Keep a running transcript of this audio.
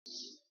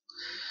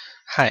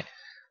Hi,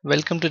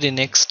 welcome to the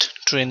next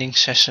training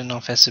session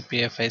of SAP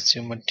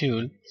FICO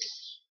module.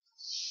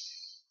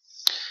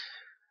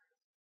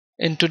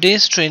 In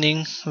today's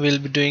training, we'll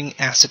be doing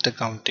asset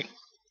accounting,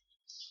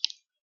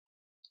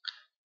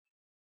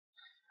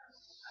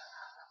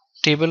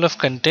 table of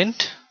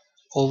content,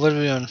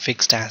 overview on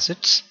fixed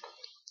assets,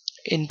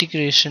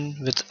 integration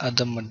with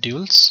other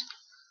modules,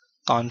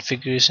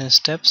 configuration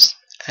steps,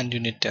 and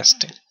unit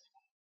testing.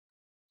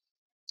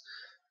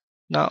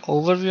 Now,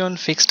 overview on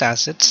fixed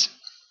assets.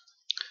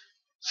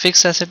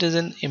 Fixed asset is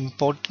an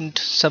important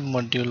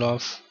submodule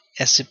of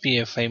SAP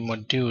FI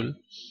module.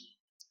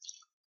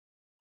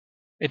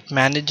 It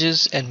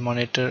manages and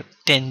monitors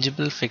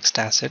tangible fixed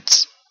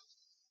assets,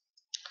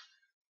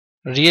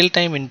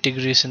 real-time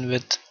integration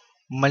with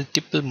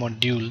multiple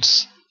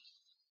modules,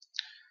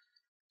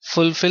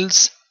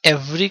 fulfills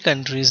every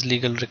country's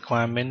legal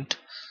requirement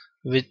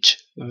which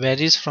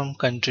varies from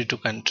country to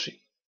country,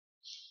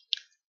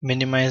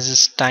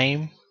 minimizes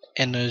time,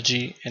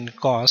 energy and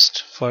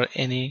cost for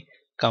any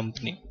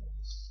company.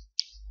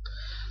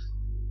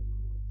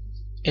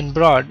 In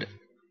broad,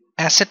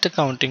 asset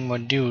accounting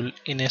module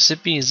in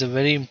SAP is a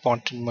very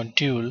important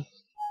module.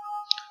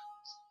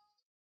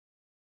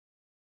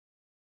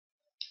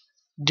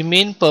 The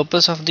main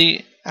purpose of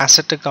the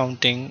asset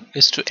accounting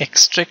is to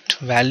extract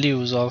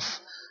values of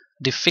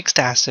the fixed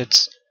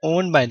assets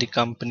owned by the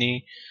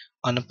company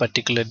on a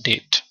particular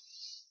date.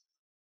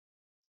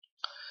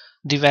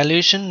 The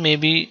valuation may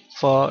be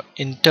for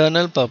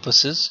internal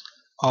purposes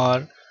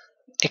or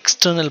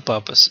external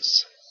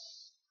purposes.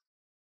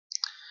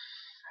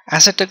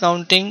 Asset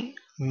accounting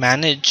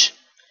manage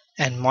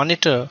and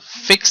monitor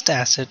fixed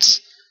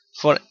assets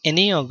for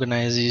any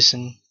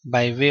organization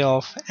by way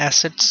of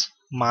assets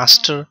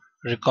master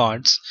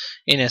records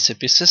in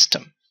SAP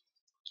system.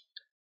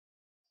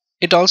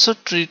 It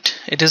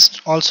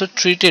is also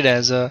treated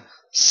as a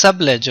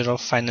subledger of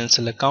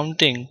financial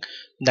accounting,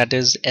 that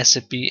is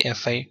SAP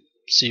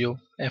FICO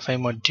FI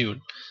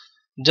module,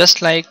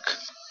 just like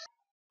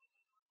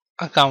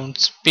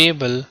accounts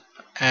payable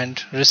and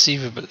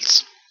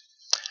receivables.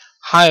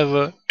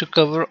 However, to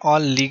cover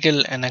all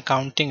legal and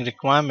accounting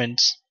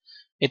requirements,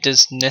 it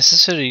is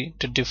necessary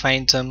to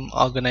define some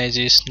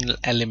organizational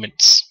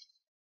elements.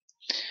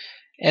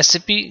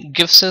 SAP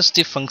gives us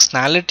the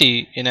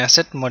functionality in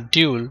asset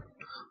module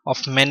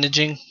of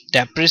managing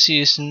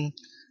depreciation,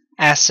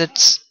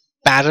 assets,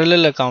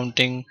 parallel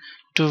accounting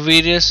to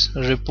various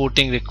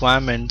reporting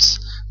requirements,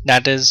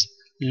 that is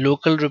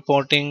local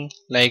reporting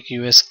like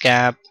US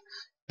GAAP,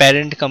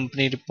 parent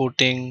company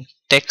reporting,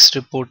 tax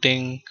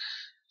reporting,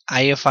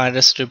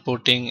 IFRS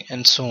reporting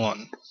and so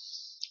on.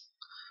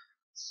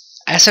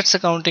 Assets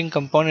accounting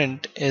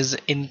component is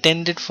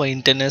intended for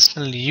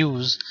international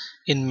use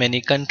in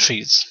many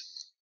countries.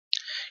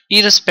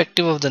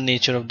 Irrespective of the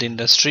nature of the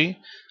industry,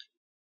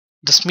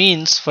 this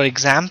means, for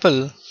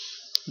example,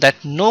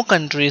 that no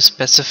country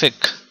specific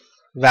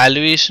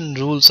valuation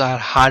rules are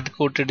hard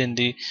coded in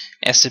the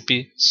SAP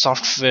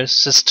software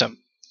system.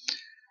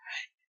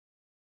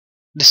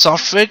 The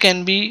software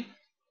can be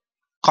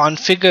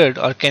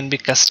configured or can be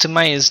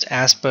customized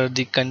as per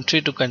the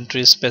country to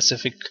country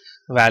specific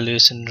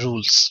valuation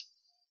rules.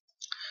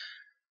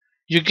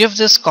 You give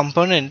this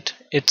component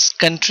its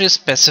country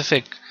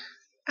specific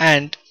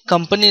and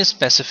company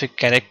specific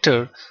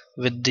character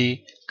with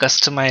the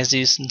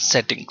customization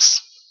settings.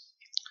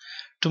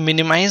 To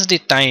minimize the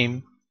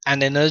time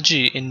and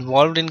energy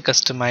involved in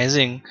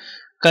customizing,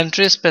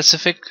 country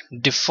specific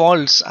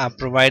defaults are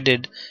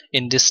provided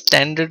in the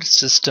standard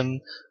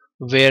system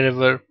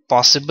wherever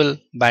possible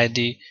by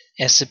the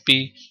SAP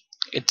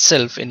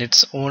itself in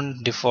its own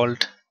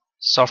default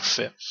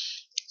software.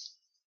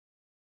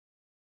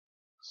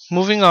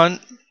 Moving on,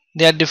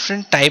 there are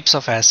different types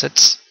of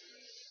assets.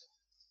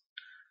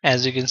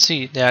 As you can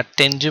see, there are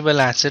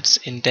tangible assets,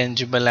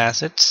 intangible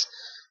assets,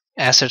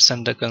 assets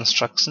under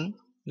construction,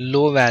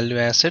 low value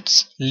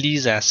assets,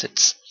 lease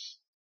assets.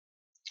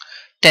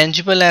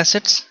 Tangible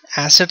assets,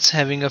 assets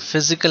having a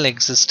physical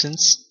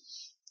existence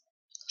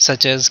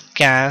such as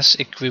cash,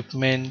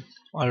 equipment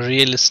or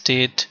real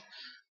estate.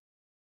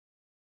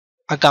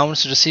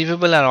 Accounts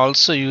receivable are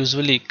also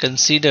usually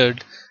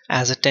considered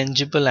as a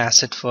tangible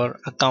asset for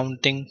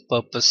accounting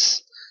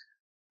purpose.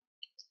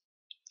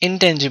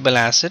 Intangible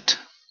asset,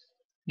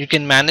 you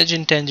can manage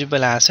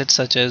intangible assets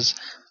such as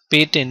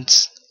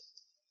patents,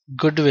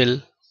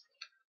 goodwill,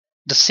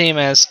 the same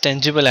as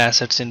tangible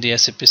assets in the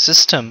SAP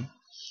system.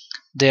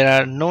 There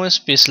are no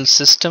special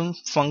system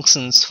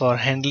functions for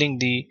handling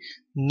the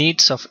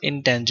needs of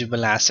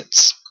intangible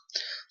assets.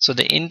 So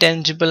the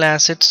intangible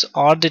assets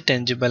or the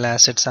tangible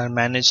assets are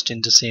managed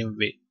in the same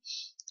way.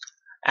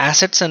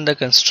 Assets under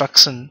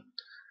construction,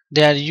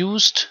 they are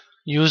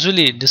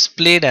usually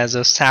displayed as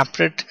a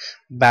separate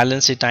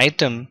balance sheet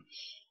item,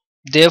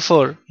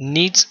 therefore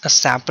needs a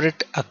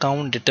separate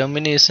account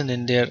determination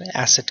in their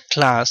asset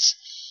class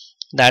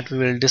that we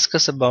will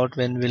discuss about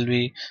when we'll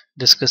be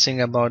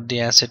discussing about the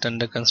asset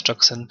under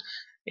construction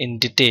in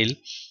detail.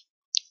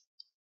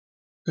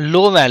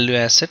 Low value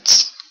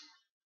assets,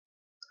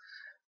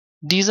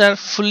 These are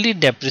fully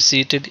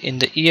depreciated in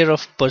the year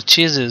of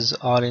purchases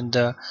or in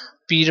the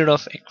period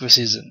of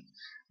acquisition.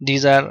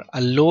 These are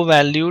a low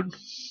valued,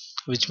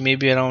 which may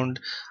be around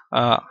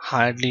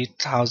hardly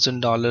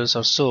 $1,000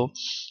 or so,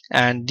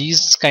 and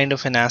these kind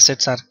of an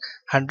assets are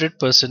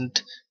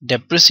 100%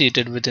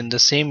 depreciated within the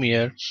same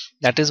year.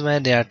 That is why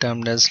they are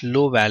termed as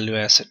low value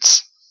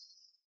assets.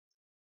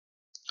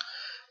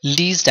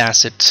 Leased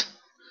assets.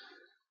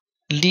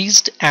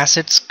 Leased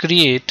assets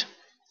create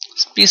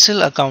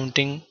special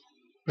accounting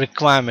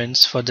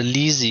requirements for the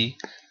leasee.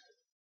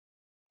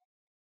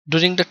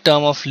 During the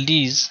term of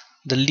lease,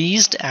 the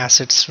leased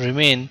assets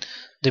remain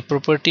the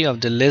property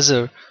of the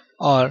lessor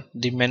or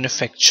the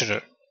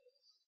manufacturer.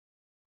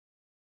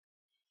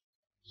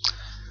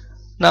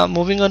 Now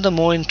moving on to the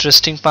more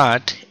interesting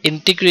part,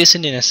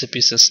 integration in SAP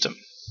system.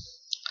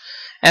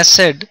 As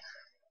said,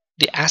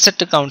 the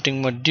asset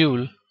accounting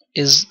module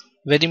is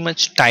very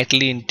much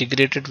tightly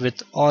integrated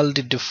with all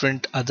the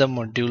different other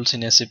modules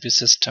in SAP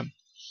system.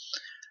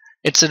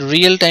 It's a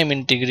real-time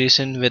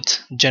integration with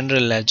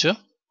general ledger.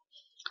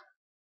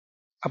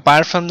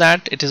 Apart from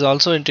that, it is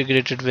also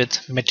integrated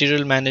with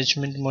material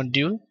management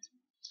module,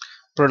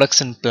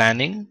 production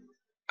planning,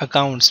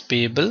 accounts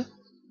payable,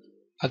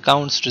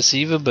 accounts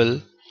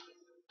receivable,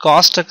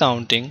 cost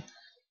accounting,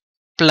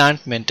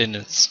 plant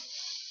maintenance.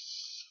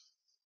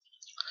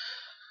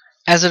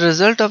 As a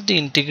result of the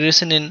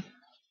integration in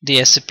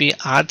the SAP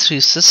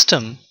R3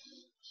 system,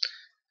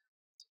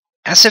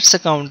 assets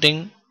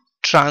accounting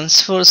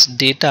transfers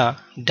data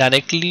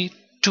directly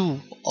to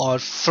or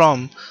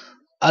from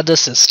other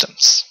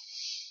systems.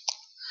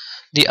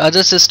 The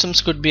other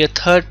systems could be a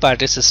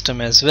third-party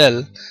system as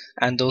well,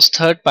 and those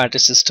third-party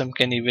system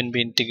can even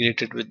be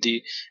integrated with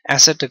the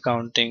asset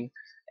accounting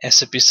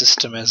SAP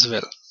system as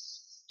well.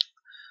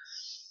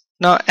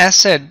 Now, as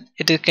said,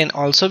 it can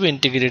also be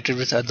integrated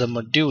with other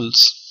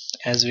modules.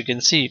 As we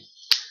can see,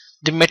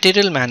 the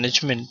material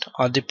management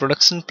or the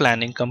production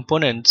planning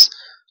components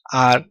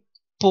are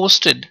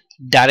posted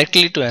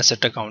directly to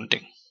asset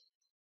accounting.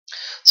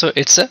 So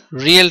it's a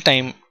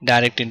real-time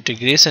direct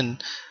integration.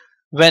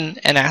 When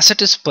an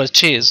asset is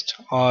purchased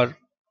or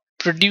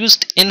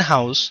produced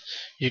in-house,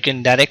 you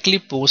can directly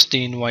post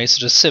the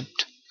invoice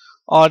receipt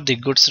or the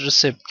goods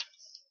receipt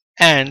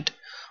and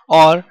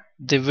or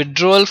the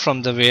withdrawal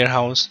from the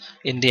warehouse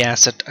in the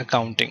asset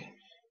accounting.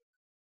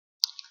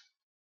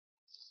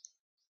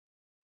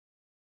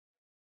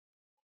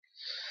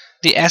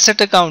 The asset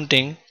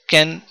accounting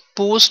can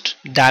post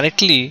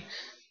directly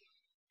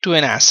to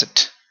an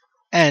asset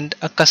and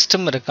a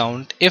customer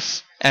account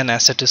if an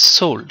asset is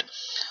sold.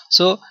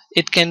 So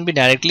it can be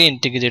directly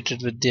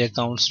integrated with the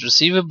accounts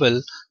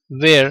receivable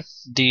where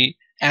the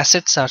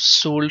assets are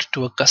sold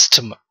to a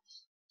customer.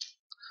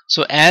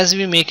 So as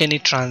we make any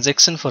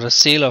transaction for a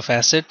sale of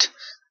asset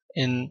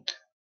in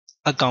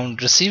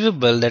account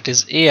receivable, that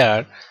is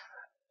AR,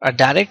 a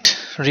direct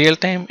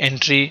real-time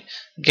entry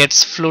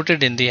gets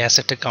floated in the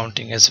asset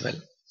accounting as well.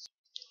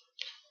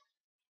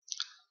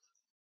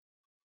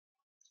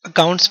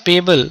 Accounts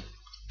payable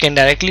can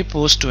directly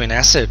post to an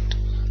asset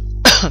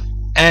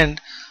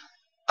and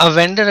a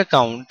vendor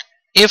account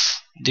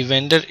if the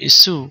vendor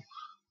issue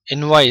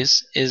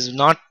invoice is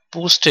not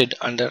posted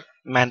under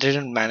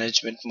material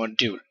management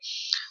module.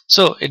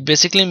 So it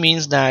basically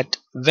means that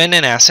when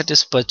an asset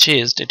is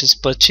purchased, it is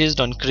purchased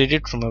on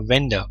credit from a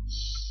vendor,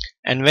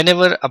 and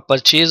whenever a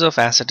purchase of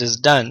asset is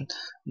done,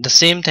 the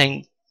same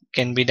thing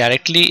can be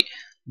directly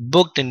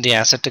booked in the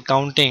asset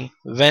accounting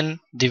when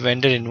the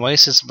vendor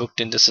invoice is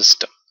booked in the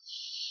system.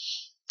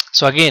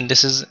 So again,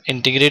 this is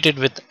integrated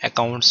with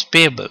accounts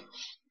payable.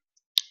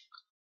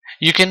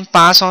 You can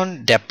pass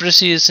on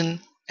depreciation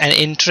and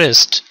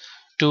interest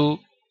to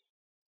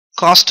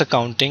cost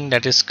accounting,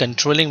 that is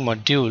controlling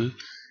module,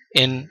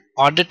 in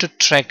order to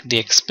track the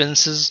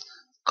expenses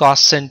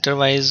cost center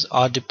wise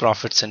or the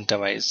profit center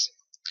wise.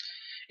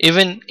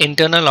 Even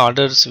internal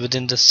orders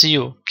within the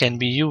CO can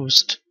be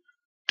used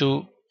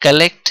to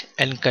collect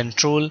and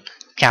control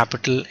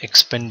capital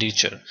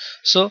expenditure.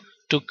 So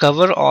to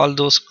cover all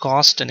those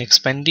cost and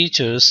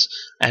expenditures,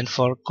 and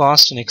for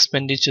cost and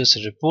expenditures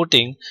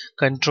reporting,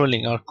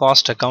 controlling or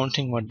cost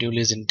accounting module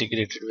is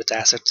integrated with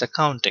assets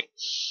accounting.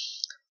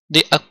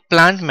 The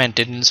plant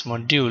maintenance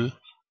module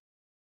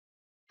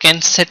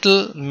can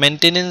settle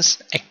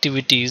maintenance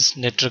activities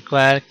that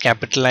require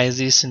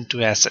capitalization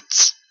to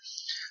assets.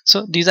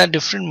 So these are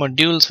different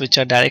modules which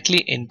are directly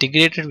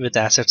integrated with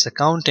assets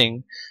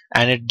accounting,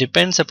 and it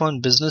depends upon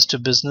business to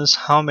business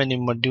how many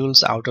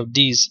modules out of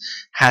these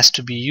has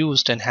to be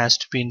used and has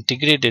to be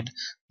integrated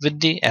with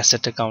the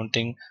asset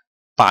accounting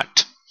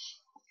part.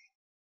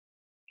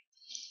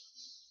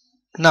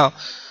 Now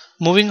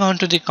moving on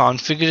to the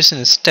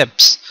configuration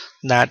steps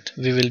that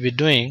we will be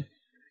doing.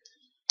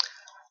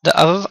 The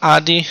above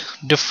are the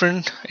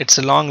different, it's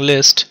a long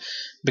list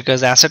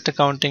because asset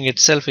accounting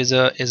itself is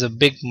a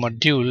big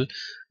module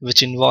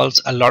which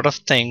involves a lot of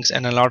things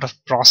and a lot of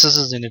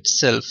processes in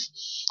itself,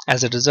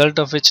 as a result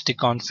of which the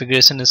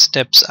configuration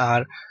steps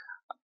are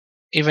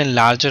even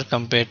larger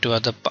compared to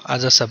other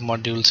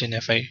submodules in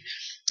FI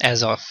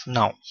as of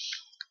now.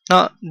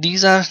 Now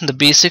these are the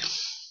basic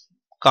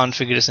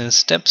configuration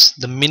steps,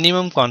 the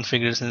minimum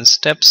configuration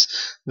steps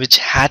which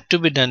had to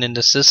be done in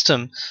the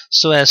system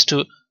so as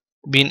to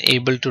being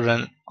able to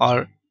run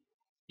or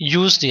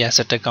use the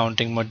asset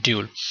accounting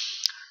module.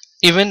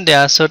 Even there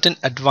are certain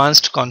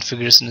advanced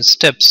configuration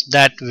steps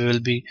that we will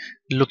be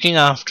looking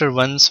after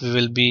once we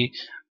will be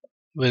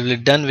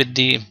done with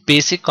the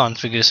basic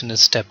configuration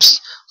steps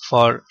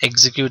for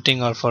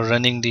executing or for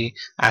running the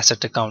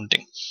asset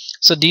accounting.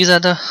 So these are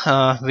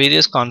the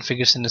various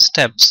configuration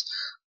steps: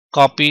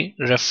 copy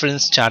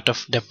reference chart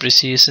of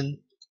depreciation,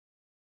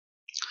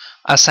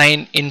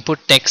 assign input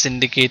tax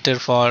indicator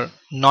for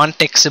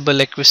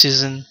non-taxable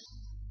acquisition,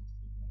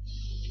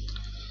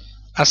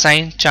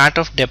 assign chart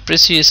of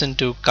depreciation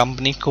to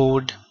company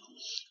code,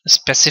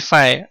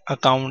 specify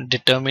account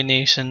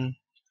determination,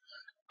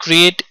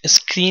 create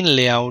screen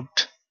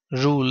layout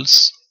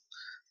rules,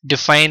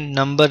 define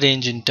number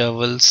range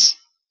intervals,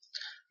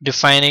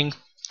 defining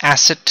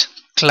asset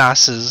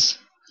classes,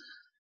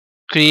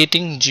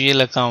 creating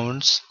GL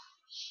accounts,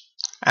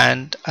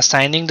 and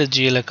assigning the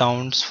GL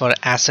accounts for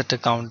asset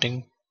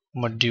accounting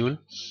module,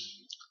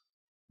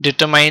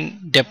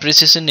 determine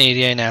depreciation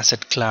area in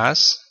asset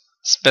class,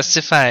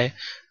 specify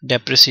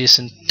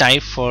depreciation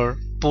type for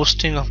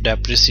posting of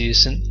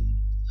depreciation,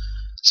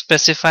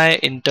 specify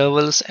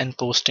intervals and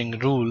posting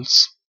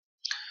rules,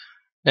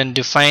 then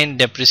define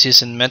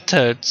depreciation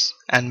methods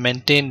and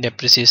maintain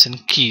depreciation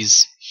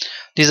keys.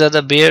 These are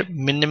the bare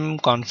minimum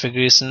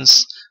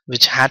configurations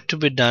which had to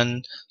be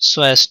done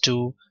so as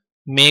to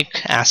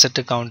make asset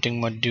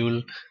accounting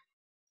module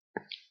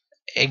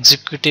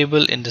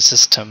executable in the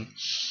system.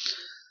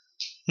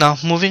 Now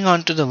moving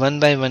on to the one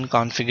by one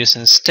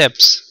configuration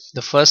steps.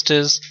 The first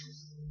is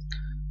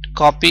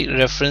copy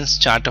reference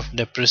chart of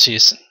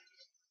depreciation.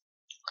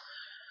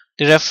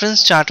 The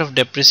reference chart of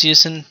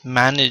depreciation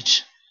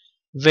manage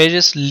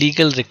various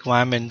legal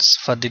requirements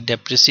for the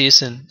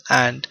depreciation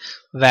and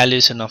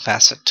valuation of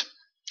asset.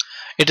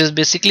 It is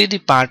basically the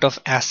part of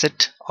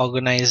asset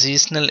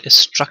organizational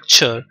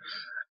structure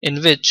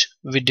in which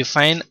we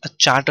define a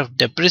chart of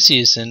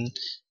depreciation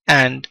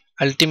and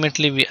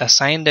ultimately we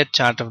assign that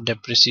chart of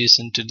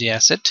depreciation to the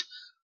asset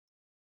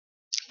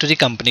to the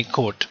company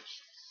code.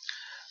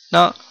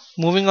 Now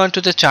moving on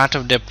to the chart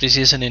of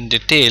depreciation in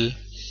detail.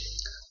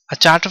 A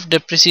chart of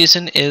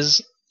depreciation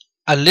is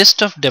a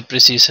list of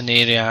depreciation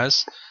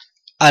areas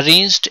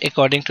arranged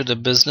according to the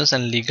business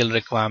and legal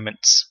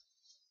requirements.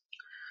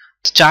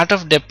 The chart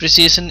of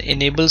depreciation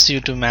enables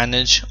you to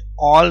manage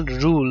all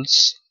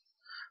rules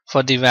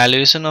for the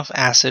valuation of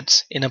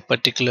assets in a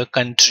particular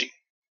country.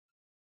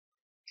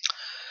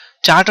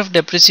 Chart of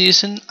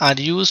depreciation are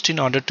used in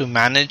order to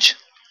manage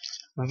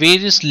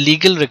various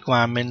legal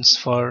requirements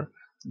for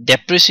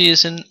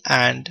depreciation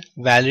and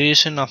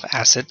valuation of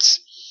assets.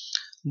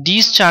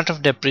 These chart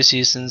of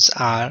depreciations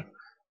are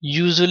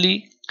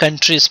usually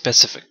country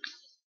specific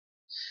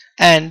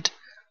and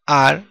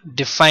are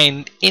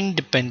defined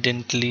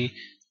independently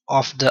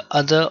of the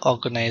other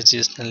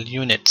organizational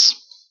units.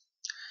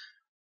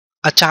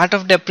 A chart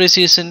of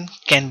depreciation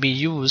can be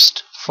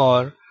used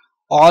for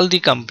all the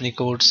company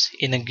codes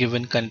in a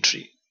given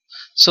country.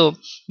 So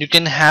you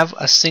can have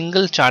a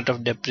single chart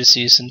of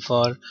depreciation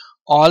for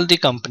all the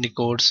company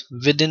codes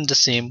within the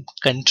same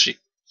country,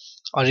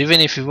 or even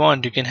if you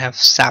want you can have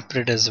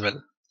separate as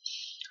well.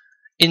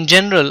 In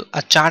general,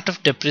 a chart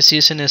of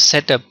depreciation is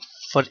set up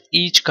for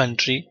each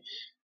country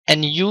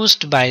and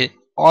used by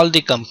all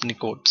the company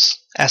codes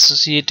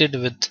associated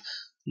with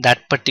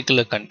that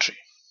particular country.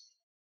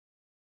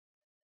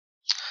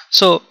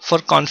 So for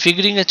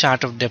configuring a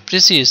chart of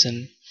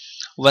depreciation,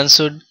 one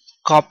should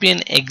copy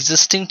an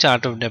existing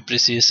chart of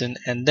depreciation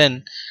and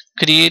then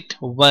create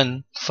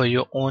one for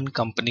your own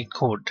company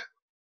code.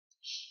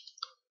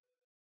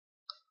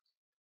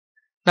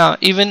 Now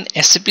even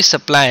SAP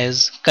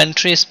supplies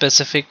country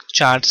specific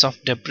charts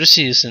of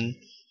depreciation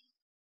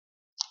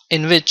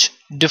in which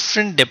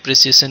different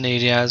depreciation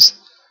areas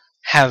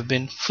have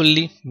been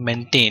fully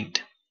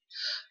maintained.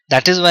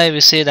 That is why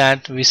we say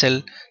that we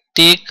shall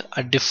take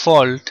a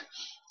default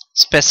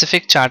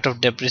specific chart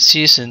of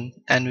depreciation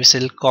and we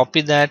shall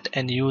copy that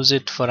and use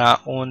it for our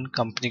own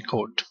company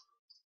code.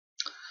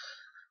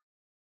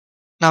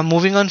 Now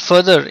moving on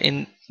further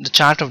in the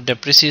chart of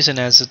depreciation,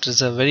 as it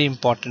is a very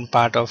important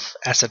part of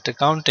asset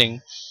accounting,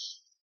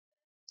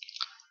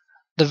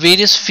 the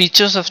various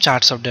features of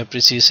charts of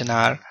depreciation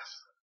are: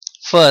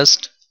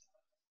 first,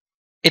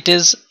 it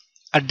is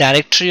a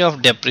directory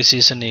of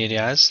depreciation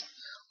areas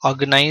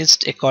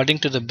organized according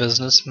to the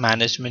business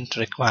management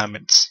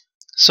requirements.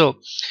 So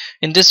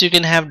in this you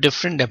can have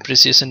different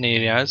depreciation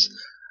areas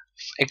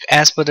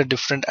as per the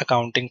different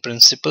accounting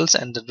principles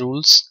and the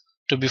rules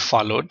to be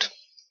followed.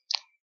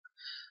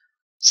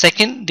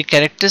 Second, the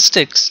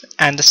characteristics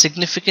and the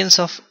significance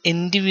of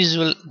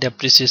individual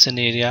depreciation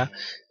area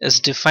is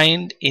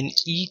defined in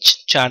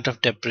each chart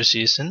of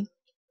depreciation.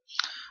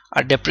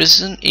 A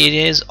depreciation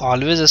area is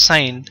always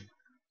assigned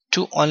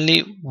to only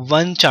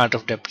one chart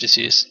of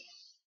depreciation.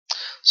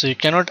 So you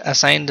cannot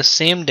assign the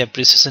same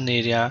depreciation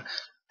area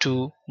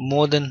to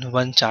more than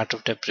one chart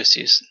of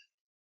depreciation.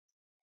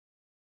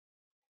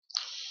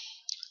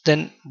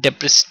 Then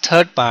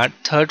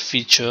third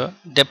feature,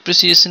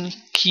 depreciation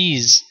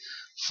keys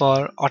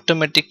for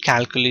automatic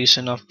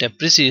calculation of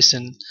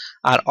depreciation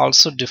are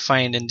also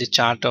defined in the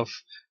chart of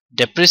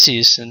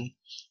depreciation.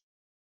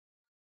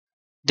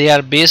 They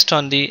are based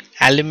on the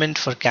element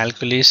for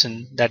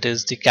calculation, that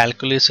is the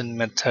calculation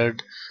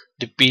method,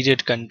 the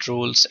period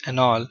controls and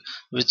all,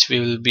 which we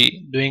will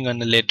be doing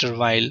on a later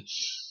while.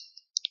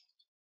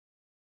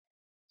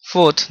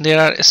 Fourth, there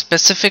are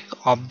specific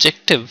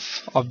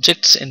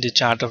objects in the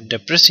chart of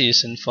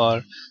depreciation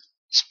for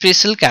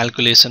spatial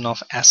calculation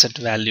of asset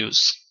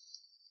values.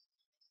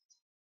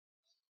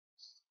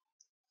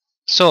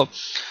 So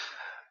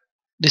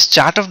this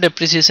chart of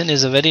depreciation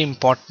is a very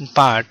important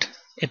part.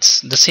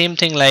 It's the same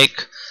thing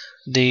like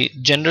the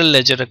general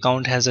ledger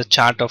account has a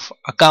chart of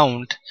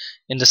account.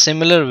 In the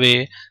similar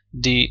way,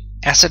 the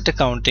asset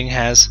accounting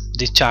has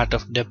the chart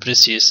of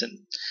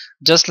depreciation.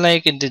 Just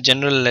like in the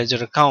general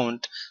ledger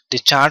account, the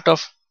chart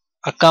of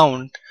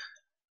account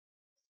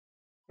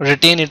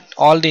retain it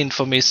all the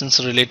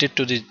informations related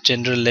to the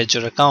general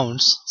ledger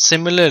accounts.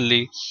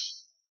 Similarly,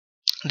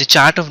 the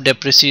chart of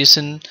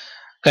depreciation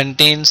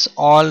contains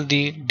all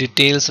the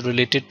details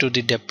related to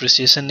the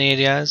depreciation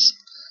areas,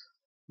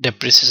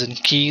 depreciation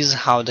keys,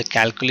 how the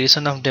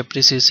calculation of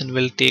depreciation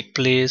will take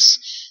place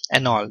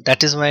and all.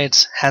 That is why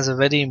it has a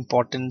very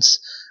importance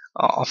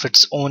of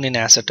its own in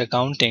asset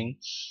accounting.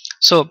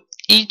 So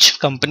each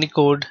company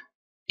code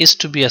is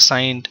to be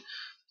assigned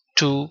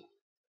to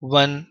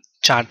one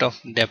chart of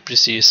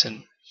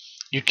depreciation.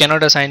 You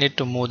cannot assign it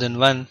to more than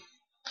one.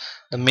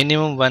 The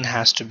minimum one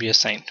has to be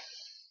assigned.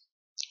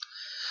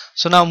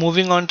 So now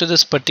moving on to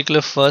this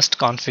particular first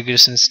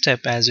configuration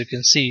step, as you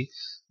can see,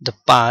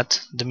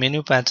 the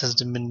menu path has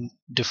been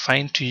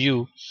defined to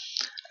you,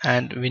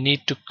 and we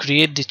need to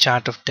create the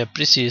chart of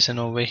depreciation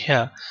over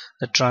here.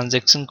 The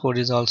transaction code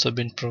is also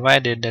been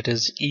provided, that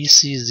is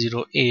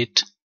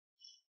EC08.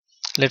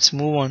 Let's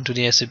move on to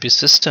the SAP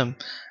system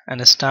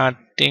and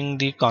starting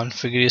the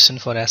configuration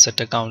for asset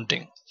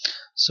accounting.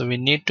 So we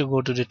need to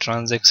go to the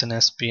transaction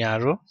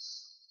SPRO.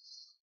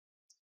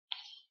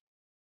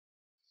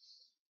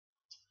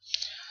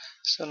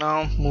 So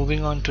now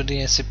moving on to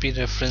the SAP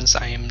reference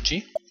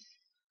IMG.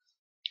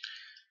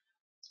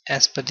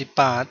 As per the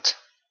path,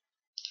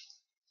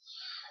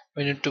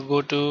 we need to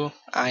go to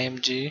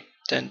IMG,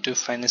 then to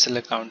financial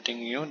accounting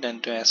new,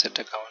 then to asset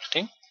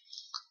accounting.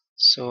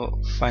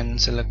 So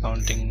financial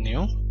accounting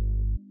new,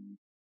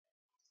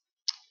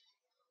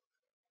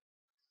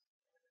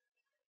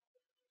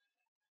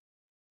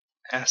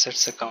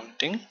 assets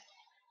accounting.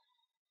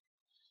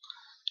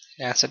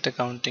 Asset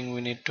accounting,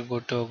 we need to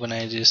go to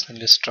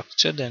organizational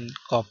structure, then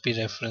copy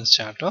reference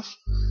chart of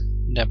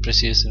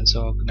depreciation.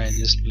 So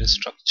organizational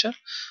structure.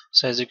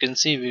 So as you can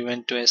see, we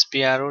went to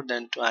SPRO,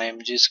 then to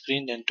IMG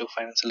screen, then to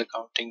financial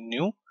accounting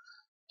new,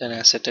 then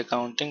asset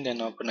accounting,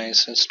 then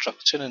organizational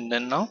structure, and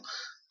then now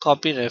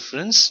copy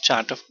reference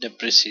chart of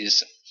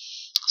depreciation.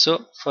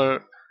 So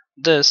for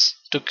this,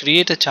 to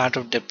create a chart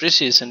of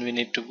depreciation, we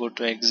need to go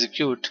to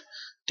execute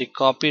the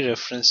copy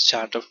reference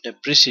chart of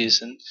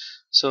depreciation.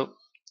 So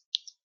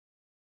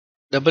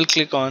double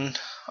click on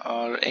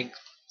or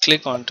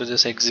click on to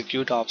this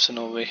execute option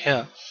over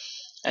here,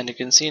 and you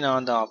can see now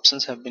the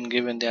options have been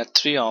given. There are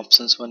three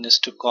options. One is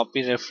to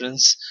copy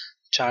reference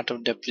chart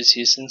of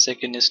depreciation,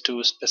 second is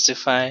to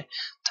specify,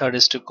 third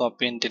is to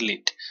copy and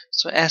delete.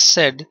 So as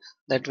said,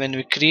 that when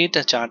we create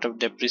a chart of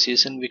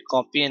depreciation, we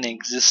copy an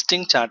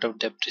existing chart of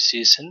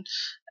depreciation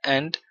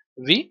and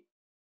we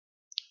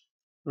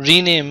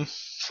rename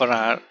for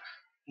our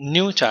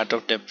new chart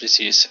of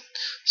depreciation.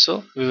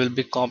 So we will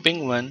be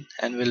copying one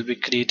and we'll be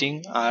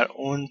creating our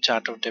own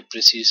chart of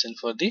depreciation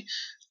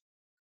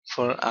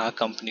for our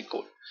company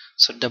code.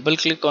 So double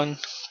click on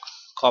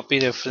copy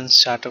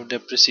reference chart of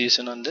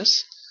depreciation on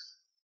this,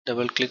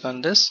 double click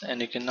on this,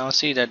 and you can now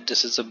see that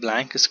this is a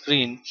blank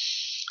screen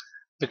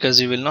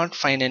because you will not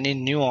find any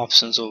new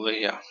options over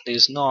here. There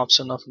is no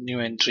option of new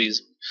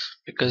entries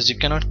because you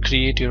cannot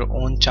create your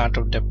own chart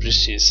of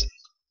depreciation.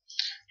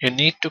 You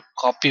need to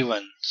copy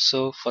one.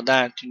 So for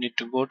that you need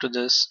to go to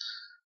this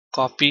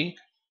copy,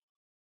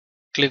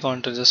 click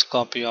onto this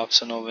copy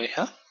option over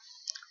here,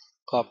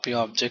 copy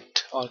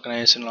object,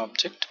 organizational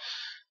object.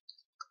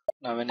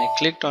 Now when I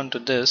clicked onto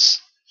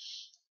this,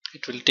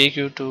 it will take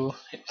you to,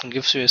 it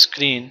gives you a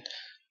screen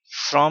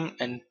from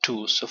and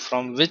to. So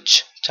from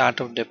which chart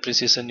of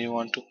depreciation you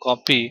want to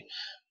copy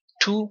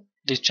to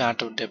the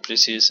chart of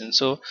depreciation.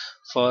 So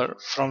for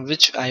from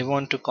which I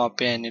want to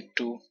copy, I need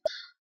to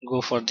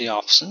go for the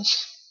options.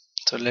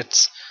 So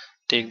let's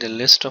take the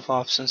list of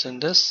options in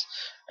this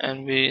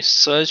and we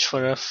search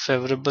for a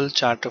favorable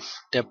chart of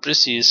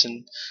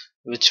depreciation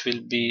which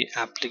will be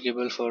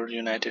applicable for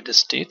United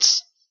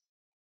States.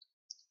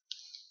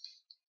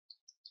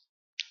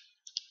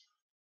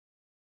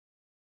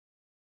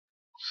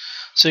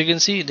 So you can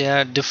see there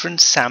are different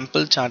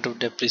sample chart of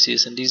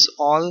depreciation. These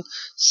all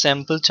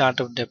sample chart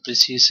of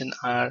depreciation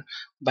are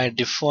by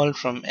default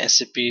from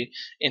SAP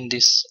in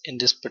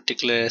this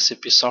particular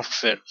SAP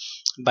software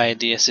by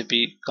the SAP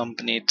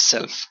company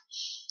itself.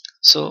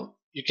 So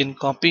You can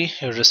copy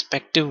your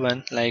respective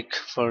one. Like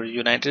for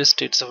United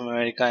States of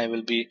America, I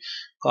will be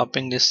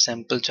copying this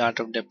sample chart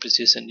of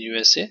depreciation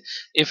USA.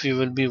 If you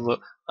will be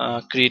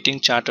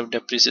creating chart of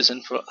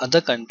depreciation for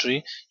other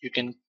country, you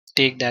can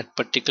take that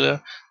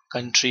particular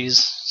country's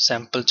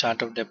sample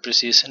chart of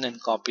depreciation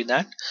and copy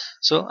that.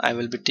 So I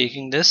will be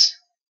taking this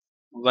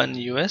one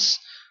US,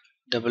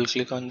 double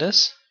click on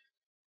this,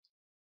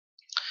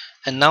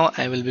 and now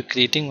I will be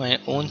creating my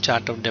own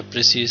chart of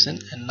depreciation,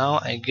 and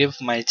now I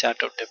give my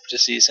chart of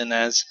depreciation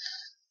as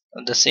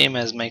the same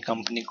as my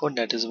company code,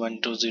 that is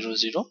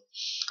 1200,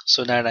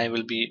 so that I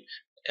will be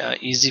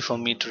easy for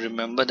me to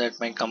remember that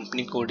my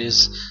company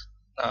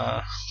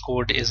uh,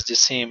 code is the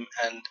same,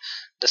 and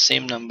the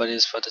same number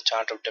is for the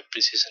chart of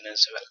depreciation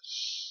as well.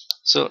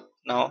 So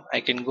now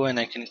I can go and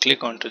I can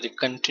click onto the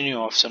continue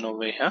option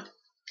over here.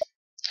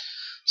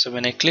 So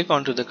when I click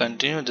onto the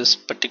continue, this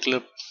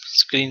particular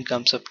screen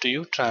comes up to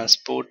you,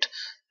 transport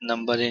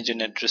number range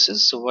and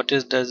addresses. So what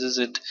it does is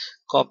it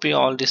copy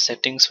all the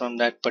settings from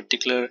that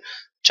particular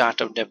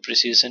chart of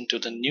depreciation to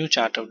the new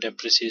chart of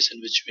depreciation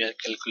which we are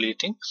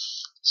calculating.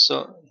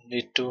 So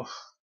need to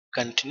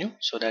continue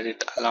so that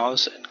it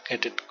allows and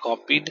get it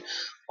copied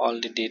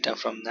all the data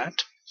from that.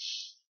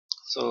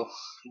 So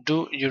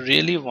do you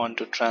really want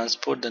to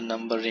transport the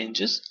number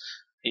ranges?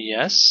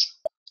 Yes.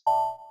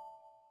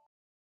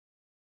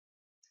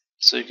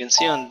 So you can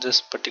see on this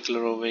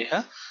particular over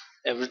here,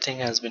 everything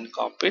has been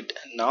copied,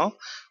 and now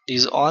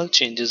these all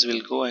changes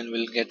will go and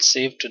will get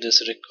saved to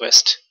this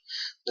request.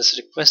 This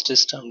request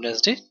is termed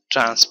as the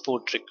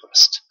transport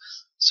request.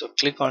 So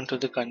click onto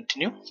the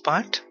continue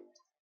part.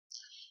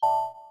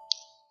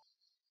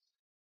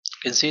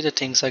 You can see the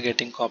things are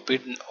getting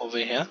copied over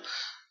here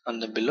on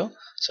the below.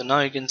 So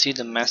now you can see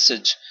the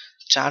message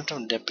chart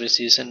of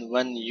depreciation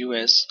 1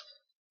 US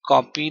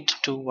copied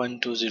to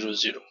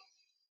 1200,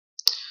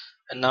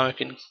 and now you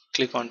can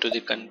click onto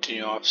the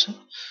continue option.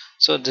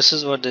 So this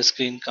is what the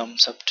screen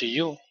comes up to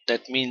you.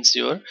 That means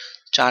your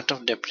chart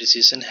of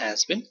depreciation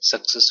has been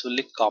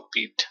successfully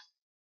copied.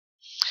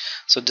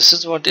 So this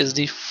is what is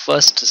the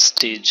first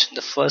stage,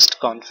 the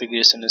first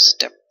configuration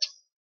step.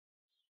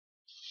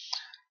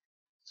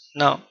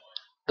 Now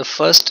the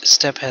first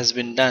step has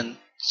been done,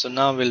 so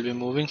now we'll be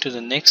moving to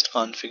the next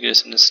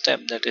configuration step,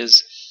 that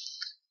is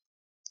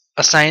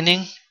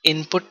assigning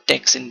input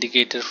tax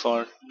indicator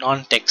for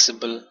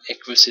non-taxable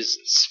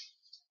acquisitions.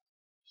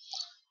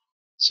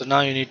 So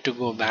now you need to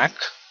go back,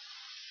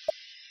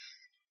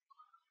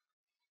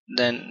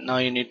 then now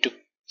you need to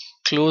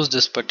close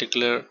this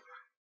particular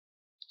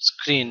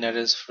screen, that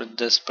is for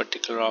this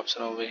particular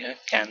option over here,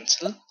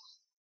 cancel.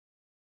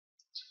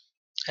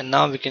 And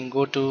now we can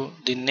go to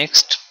the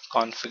next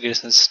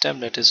configuration step,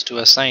 that is to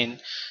assign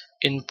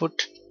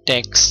input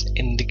tax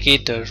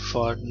indicator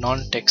for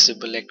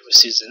non-taxable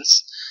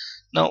acquisitions.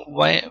 Now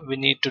why we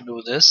need to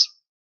do this?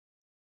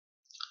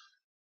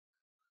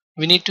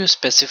 We need to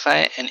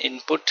specify an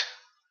input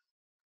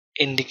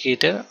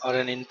indicator or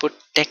an input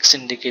tax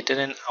indicator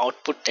and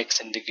output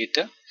tax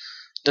indicator.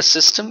 The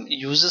system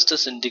uses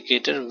this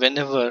indicator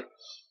whenever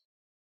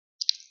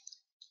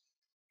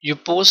you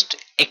post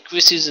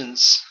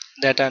acquisitions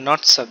that are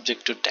not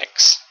subject to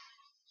tax,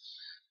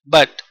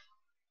 but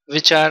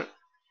which are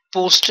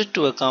posted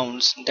to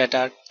accounts that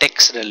are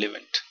tax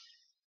relevant.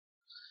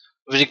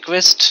 We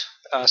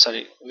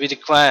we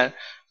require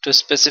to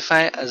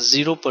specify a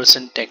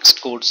 0% tax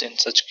codes in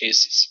such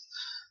cases.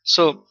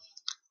 So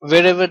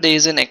wherever there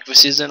is an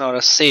acquisition or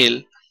a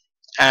sale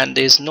and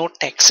there is no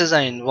taxes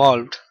are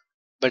involved,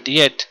 but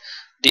yet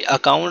the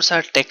accounts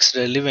are tax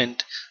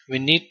relevant, we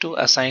need to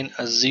assign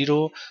a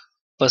 0%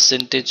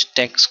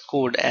 tax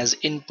code as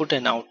input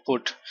and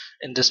output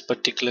in this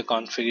particular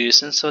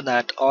configuration, so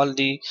that all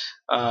the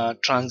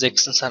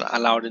transactions are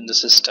allowed in the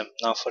system.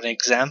 Now for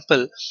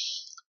example,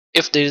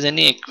 if there is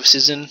any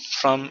acquisition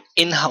from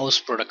in-house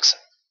production,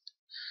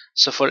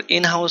 so for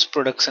in-house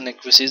production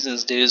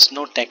acquisitions there is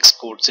no tax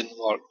codes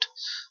involved,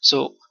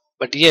 so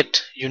but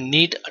yet you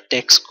need a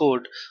tax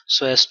code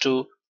so as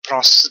to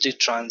process the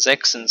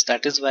transactions.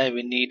 That is why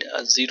we need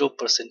a 0%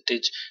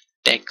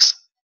 tax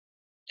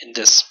in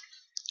this.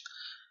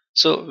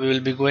 So we will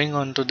be going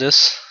on to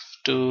this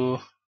to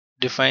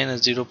define a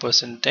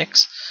 0%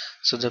 tax.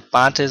 So the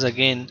path is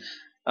again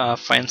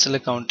financial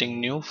accounting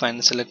new,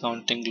 financial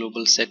accounting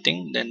global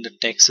setting, then the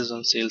taxes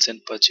on sales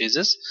and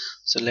purchases.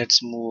 So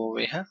let's move over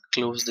here,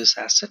 close this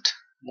asset,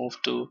 move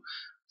to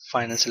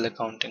financial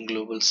accounting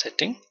global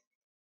setting,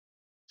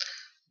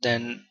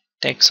 then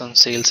tax on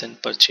sales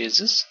and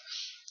purchases.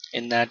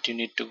 In that you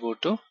need to go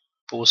to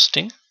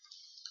posting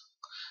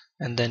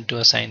and then to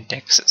assign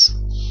taxes.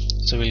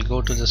 So we'll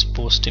go to this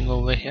posting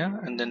over here,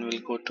 and then we'll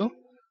go to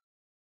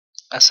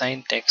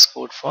assign tax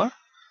code for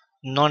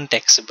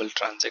non-taxable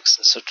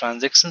transactions. So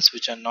transactions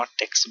which are not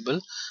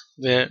taxable,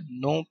 where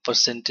no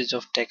percentage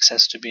of tax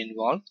has to be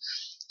involved.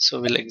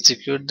 So we'll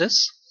execute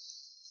this.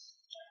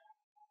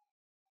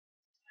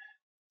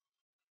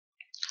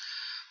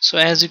 So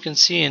as you can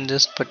see in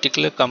this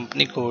particular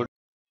company code,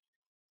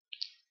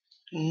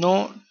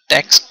 No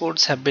tax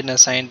codes have been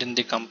assigned in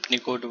the company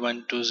code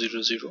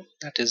 1200,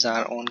 that is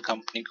our own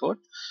company code.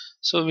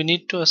 So we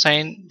need to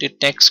assign the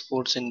tax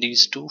codes in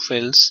these two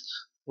fields.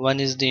 One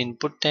is the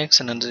input tax,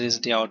 another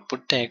is the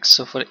output tax.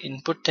 So for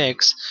input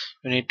tax,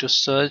 you need to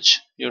search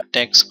your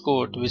tax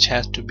code which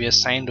has to be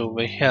assigned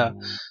over here.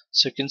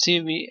 So you can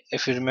see,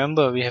 if you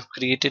remember, we have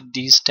created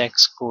these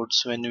tax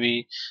codes when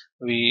we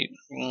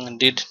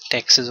did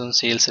taxes on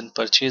sales and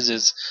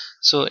purchases.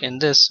 So in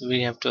this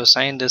we have to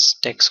assign this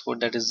tax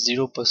code, that is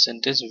 0%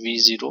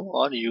 V0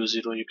 or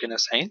U0 you can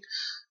assign.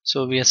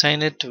 So we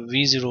assign it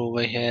V0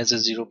 over here as a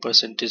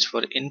 0%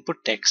 for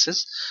input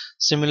taxes.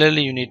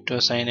 Similarly, you need to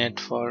assign it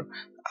for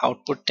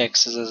output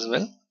taxes as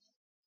well.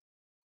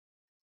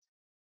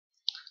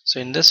 So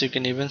in this you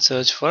can even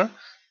search for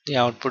the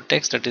output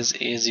tax, that is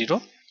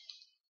A0.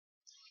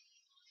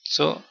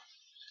 So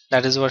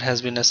that is what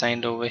has been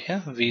assigned over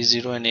here,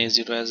 V0 and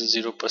A0 as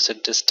a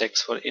 0%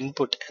 tax for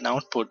input and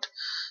output.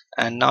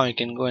 And now you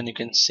can go and you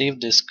can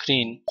save this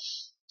screen.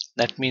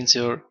 That means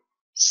your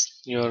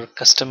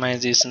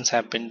customizations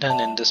have been done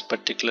in this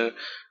particular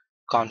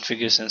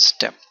configuration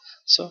step.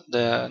 So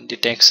the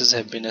taxes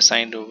have been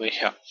assigned over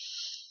here.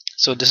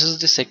 So this is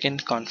the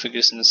second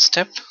configuration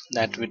step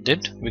that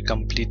we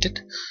completed.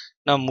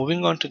 Now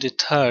moving on to the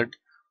third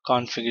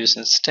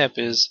configuration step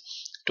is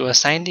to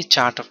assign the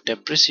chart of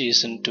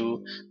depreciation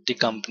to the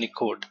company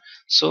code.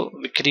 So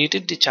we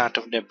created the chart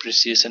of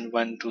depreciation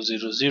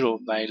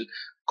 1200 by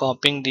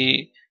copying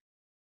the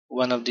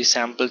one of the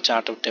sample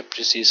chart of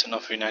depreciation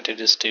of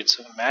United States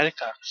of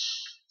America.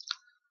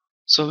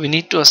 So we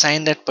need to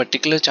assign that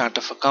particular chart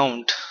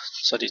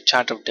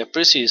of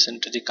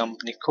depreciation to the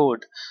company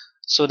code,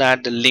 so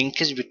that the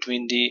linkage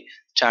between the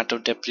chart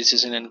of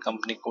depreciation and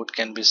company code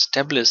can be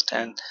established,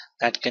 and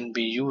that can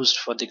be used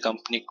for the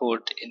company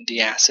code in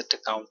the asset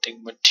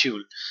accounting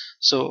module.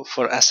 So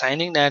for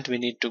assigning that, we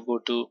need to go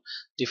to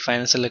the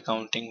financial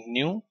accounting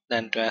new,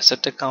 then to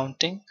asset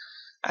accounting,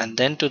 and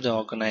then to the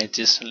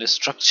organizational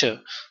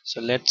structure. So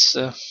let's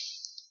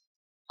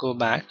go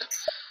back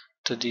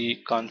to the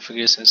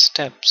configuration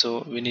step.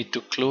 So we need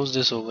to close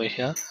this over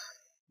here,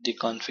 the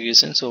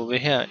configurations over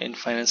here in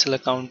financial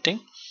accounting.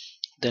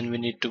 Then we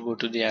need to go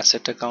to the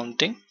asset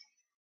accounting,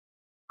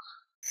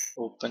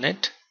 open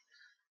it.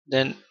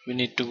 Then we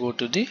need to go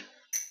to the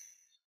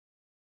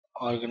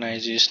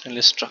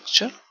organizational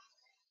structure,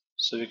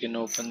 so we can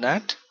open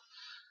that.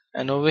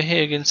 And over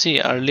here you can see,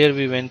 earlier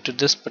we went to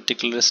this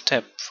particular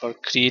step for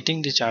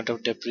creating the chart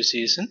of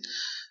depreciation.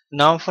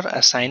 Now for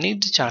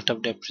assigning the chart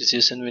of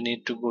depreciation, we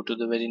need to go to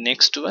the very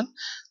next one,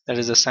 that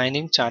is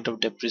assigning chart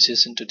of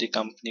depreciation to the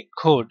company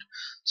code.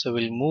 So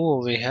we'll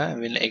move over here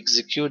and we'll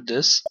execute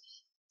this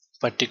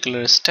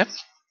particular step.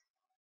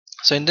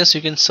 So in this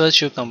you can search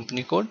your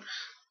company code.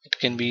 It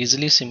can be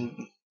easily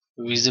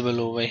visible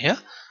over here,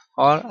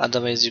 or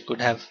otherwise you could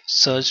have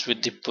searched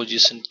with the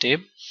position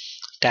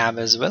tab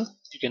as well.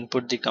 You can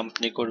put the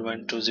company code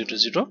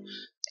 1200,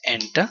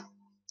 enter.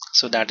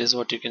 So that is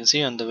what you can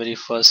see on the very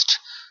first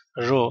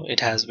row,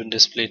 it has been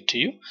displayed to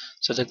you.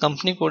 So the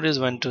company code is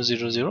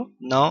 1200.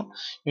 Now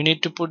you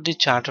need to put the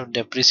chart of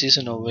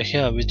depreciation over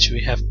here, which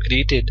we have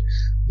created,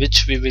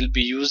 which we will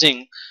be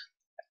using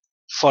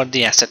for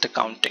the asset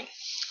accounting.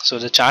 So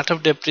the chart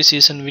of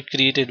depreciation we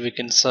created, we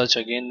can search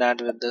again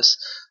that with this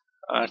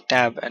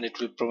tab, and it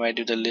will provide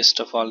you the list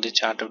of all the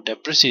chart of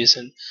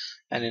depreciation.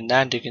 And in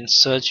that you can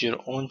search your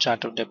own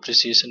chart of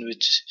depreciation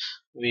which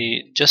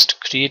we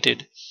just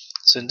created.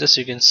 So in this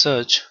you can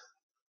search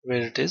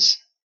where it is.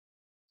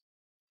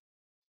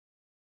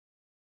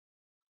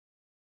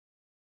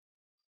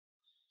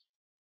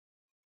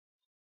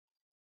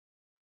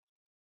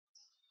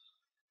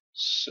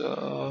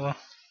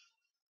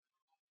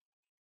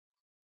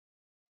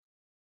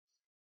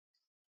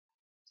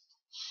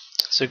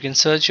 So you can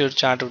search your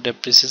chart of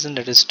depreciation,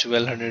 that is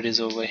 1200 is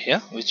over here,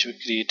 which we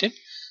created.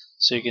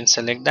 So you can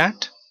select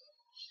that,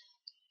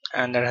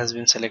 and that has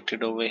been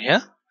selected over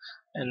here,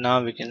 and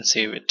now we can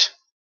save it.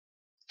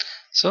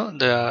 So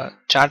the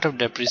chart of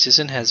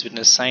depreciation has been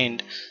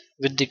assigned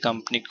with the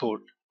company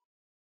code.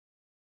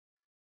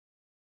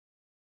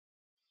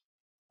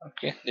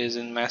 Okay, there is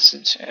a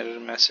error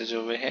message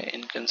over here,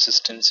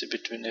 inconsistency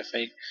between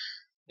FI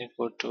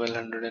code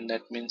 1200, and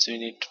that means we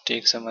need to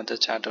take some other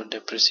chart of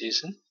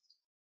depreciation.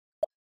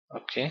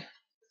 Okay,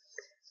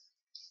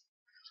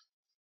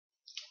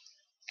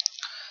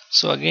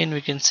 so again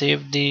we can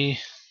save the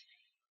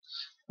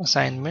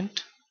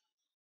assignment,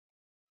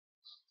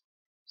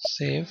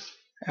 save,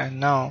 and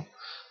now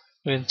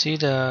you can see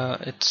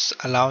it's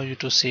allow you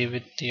to save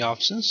with the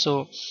options.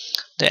 So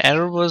the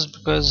error was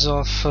because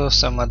of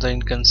some other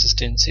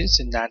inconsistencies.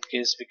 In that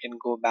case we can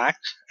go back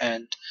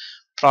and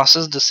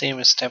process the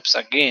same steps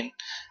again,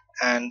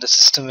 and the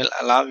system will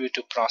allow you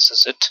to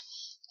process it.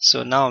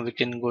 So now we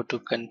can go to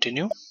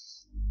continue,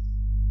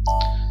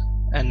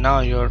 and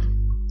now your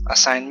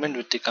assignment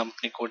with the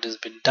company code has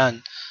been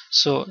done.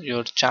 So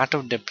your chart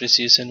of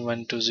depreciation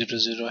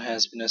 1200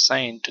 has been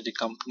assigned to the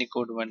company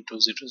code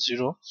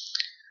 1200.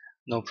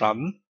 No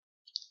problem.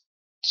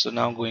 So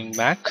now going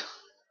back,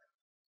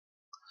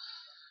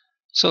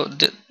 So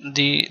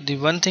the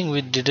one thing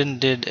we didn't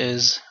did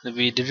is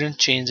we didn't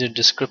change the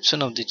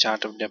description of the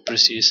chart of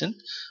depreciation.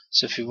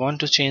 So if you want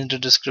to change the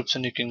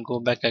description, you can go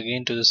back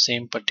again to the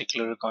same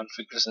particular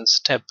configuration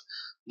step,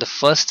 the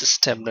first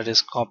step, that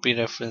is copy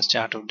reference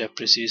chart of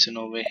depreciation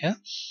over here.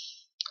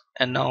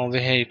 And now over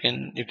here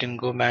you can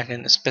go back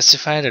and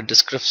specify the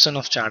description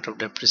of chart of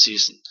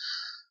depreciation.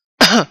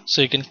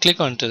 So you can click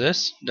onto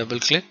this, double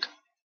click,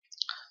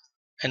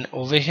 and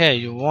over here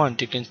you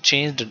can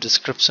change the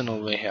description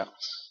over here.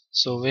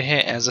 So over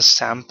here as a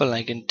sample,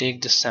 I can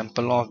take this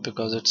sample off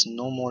because it's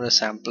no more a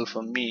sample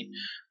for me.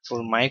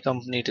 For my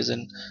company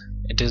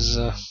it is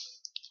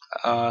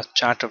a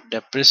chart of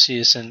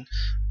depreciation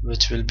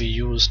which will be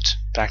used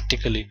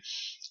practically.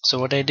 So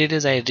what I did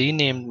is I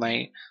renamed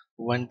my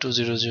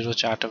 1200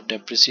 chart of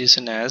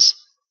depreciation as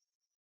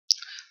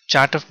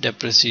chart of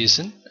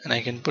depreciation, and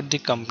I can put the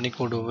company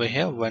code over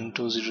here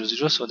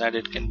 1200 so that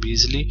it can be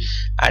easily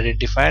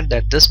identified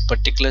that this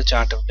particular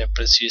chart of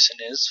depreciation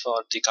is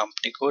for the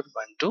company code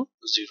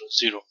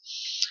 1200.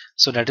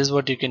 So that is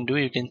what you can do.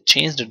 You can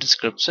change the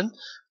description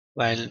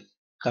while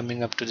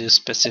coming up to the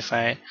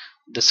specify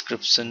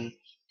description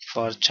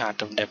for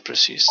chart of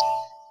depreciation.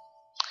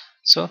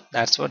 So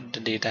that's what the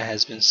data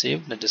has been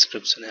saved, the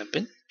description have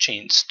been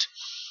changed.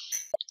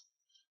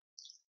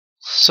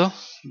 So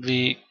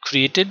we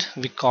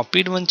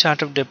copied one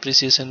chart of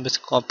depreciation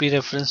with copy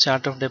reference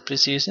chart of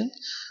depreciation.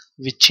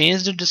 We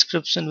changed the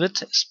description with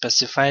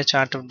specify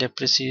chart of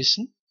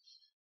depreciation,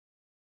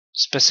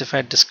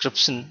 specified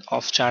description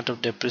of chart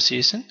of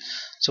depreciation.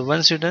 So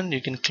once you're done,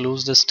 you can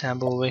close this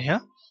tab over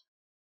here,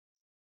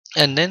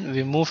 and then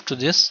we move to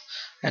this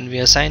and we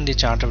assign the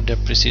chart of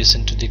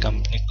depreciation to the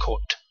company code.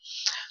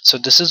 So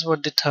this is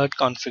what the third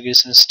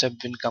configuration step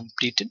been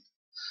completed.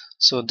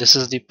 So this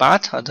is the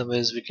path,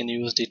 otherwise we can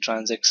use the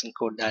transaction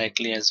code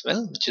directly as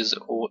well, which is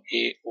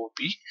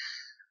OAOB,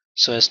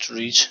 so as to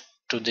reach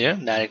to there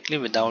directly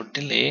without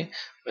delay,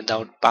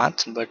 without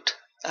path. But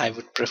I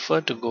would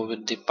prefer to go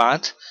with the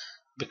path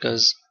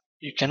because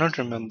you cannot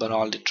remember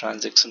all the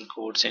transaction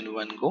codes in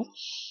one go.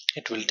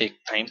 It will take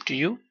time to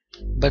you,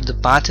 but the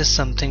path is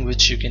something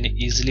which you can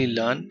easily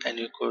learn and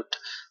you could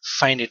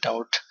find it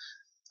out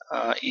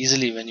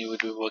easily when you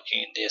would be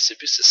working in the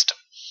SAP system.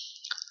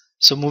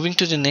 So moving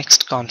to the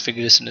next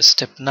configuration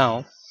step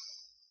now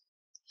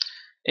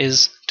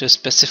is to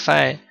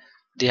specify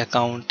the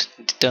account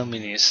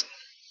determination.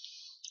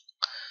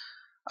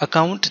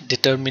 Account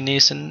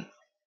determination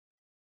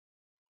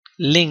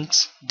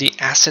links the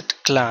asset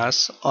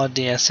class or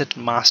the asset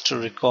master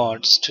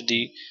records to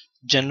the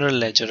general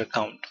ledger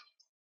account.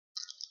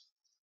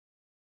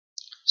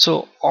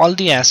 So all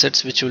the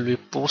assets which will be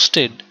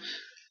posted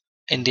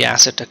in the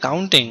asset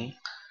accounting,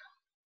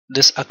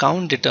 this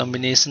account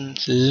determination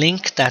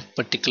link that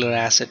particular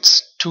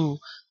assets to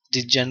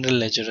the general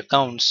ledger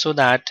account, so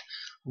that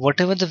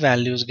whatever the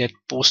values get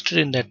posted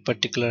in that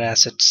particular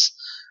assets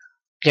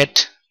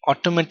get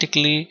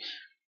automatically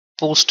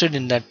posted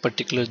in that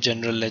particular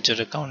general ledger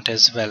account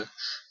as well.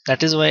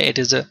 That is why it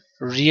is a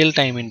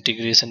real-time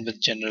integration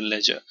with general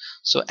ledger.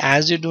 So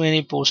as you do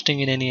any posting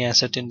in any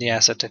asset in the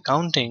asset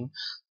accounting,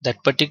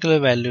 that particular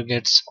value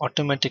gets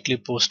automatically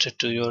posted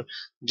to your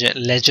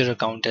ledger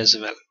account as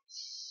well.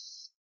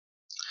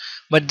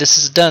 But this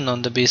is done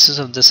on the basis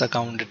of this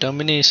account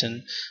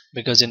determination,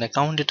 because in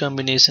account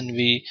determination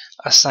we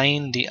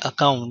assign the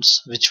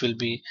accounts which will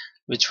be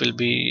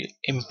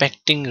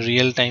impacting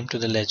real time to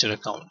the ledger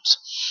accounts.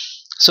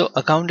 So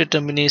account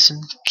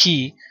determination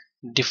key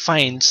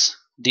defines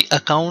the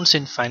accounts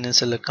in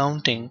financial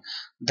accounting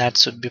that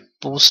should be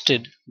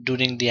posted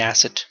during the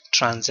asset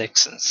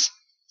transactions.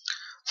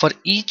 For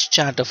each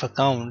chart of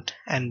account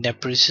and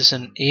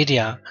depreciation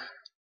area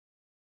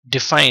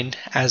defined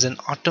as an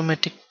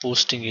automatic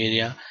posting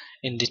area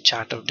in the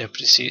chart of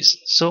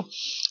depreciation. So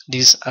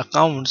these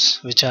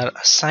accounts which are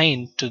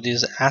assigned to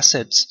these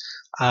assets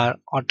are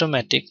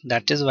automatic.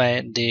 That is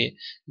why they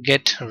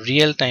get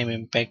real-time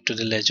impact to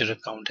the ledger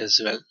account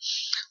as well.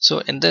 So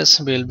in this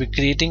we will be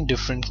creating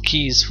different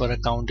keys for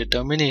account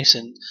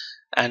determination,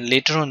 and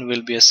later on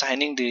we'll be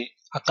assigning the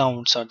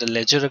accounts or the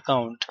ledger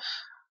account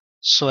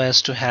so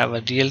as to have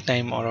a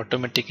real-time or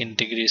automatic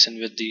integration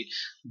with the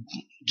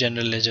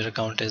general ledger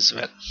account as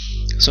well.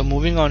 So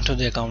moving on to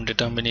the account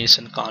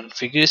determination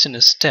configuration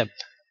step,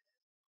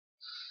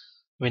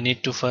 we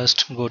need to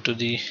first go to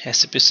the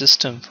SAP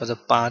system for the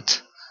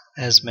path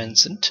as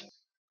mentioned.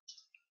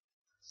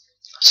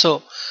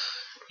 So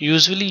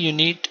usually you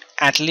need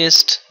at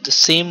least the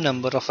same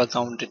number of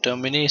account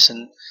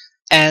determination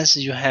as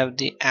you have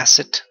the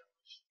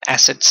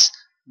assets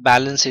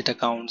balance sheet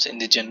accounts in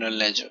the general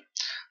ledger.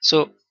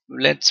 So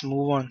let's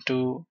move on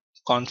to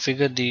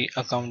configure the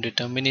account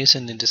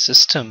determination in the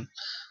system.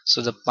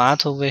 So the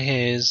path over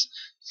here is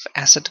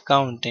asset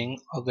accounting,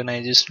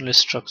 organizational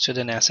structure,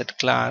 and asset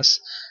class,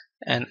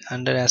 and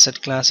under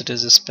asset class it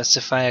is a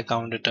specify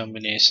account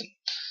determination.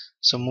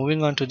 So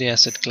moving on to the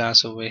asset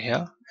class over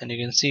here, and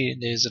you can see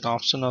there is an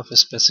option of a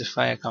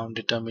specify account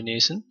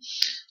determination,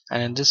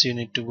 and in this you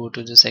need to go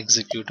to this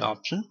execute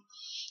option.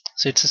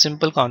 So it's a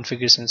simple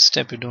configuration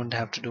step, you don't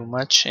have to do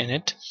much in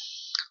it.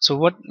 So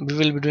what we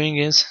will be doing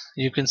is,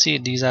 you can see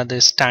these are the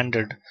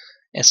standard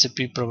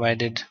SAP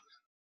provided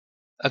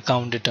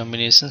account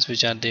determinations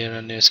which are there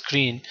on your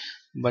screen,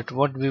 but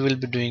what we will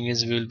be doing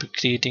is we will be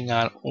creating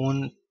our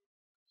own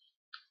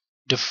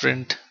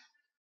different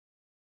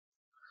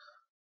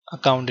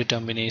account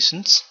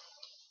determinations.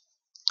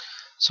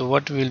 So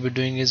what we will be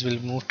doing is we'll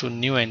move to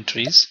new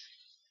entries.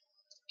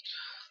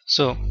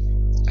 So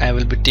I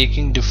will be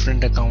taking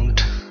different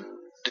account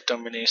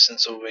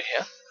determinations over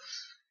here,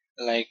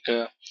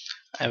 like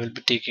I will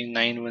be taking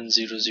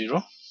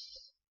 9100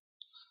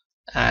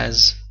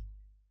 as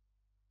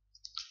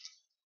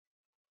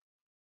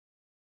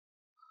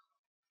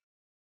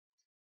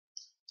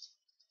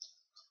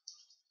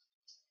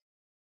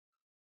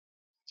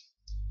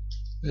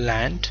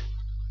land.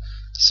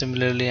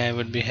 Similarly, I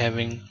would be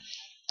having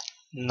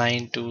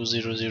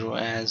 9200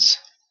 as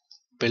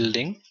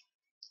building.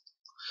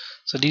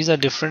 So these are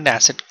different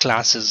asset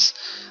classes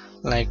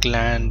like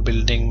land,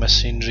 building,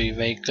 machinery,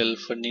 vehicle,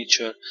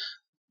 furniture.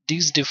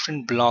 These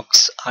different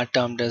blocks are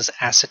termed as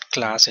asset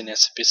class in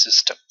SAP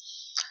system.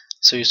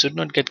 So you should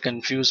not get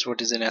confused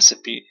what is an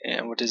SAP,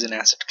 what is an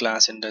asset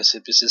class in the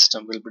SAP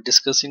system. We'll be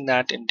discussing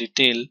that in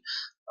detail,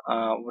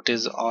 what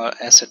is our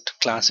asset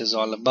class is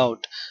all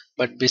about.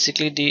 But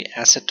basically the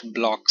asset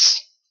blocks,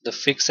 the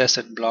fixed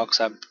asset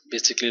blocks are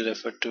basically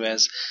referred to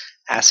as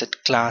asset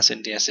class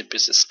in the SAP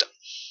system.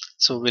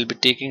 So we'll be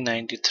taking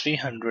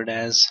 9300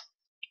 as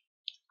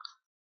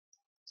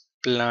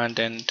plant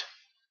and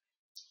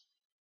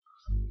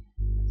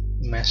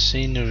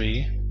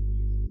machinery.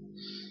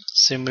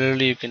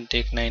 Similarly, you can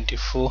take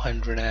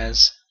 9400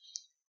 as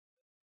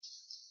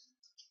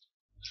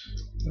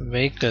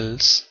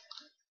vehicles,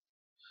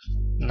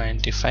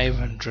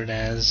 9500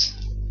 as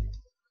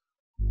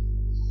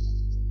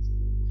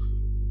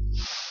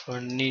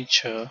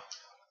furniture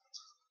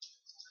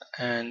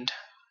and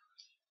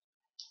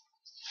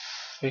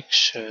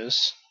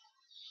fixtures,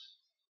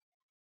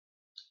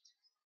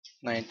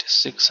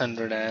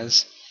 9600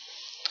 as,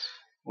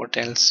 what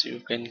else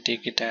you can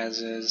take it as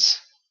is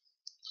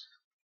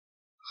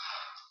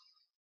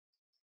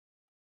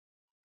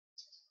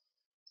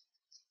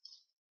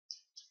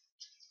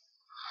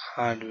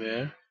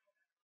hardware,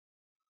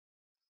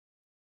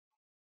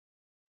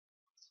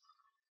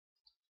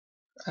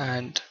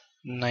 and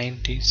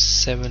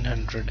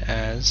 9700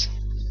 as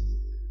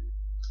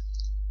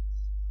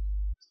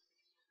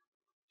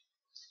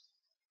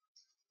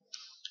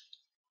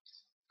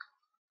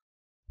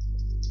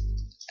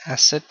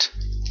asset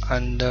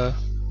under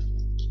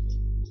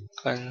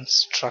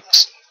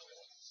construction.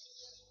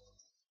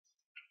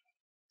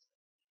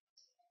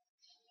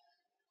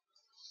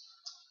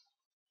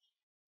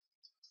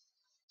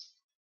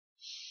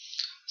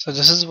 So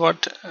this is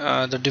what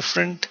the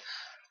different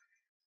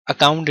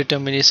account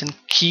determination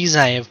keys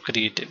I have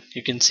created.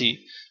 You can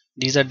see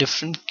these are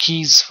different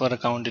keys for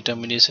account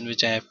determination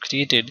which I have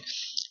created,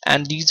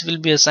 and these will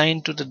be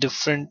assigned to the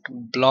different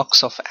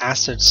blocks of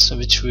assets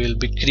which we will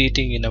be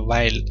creating in a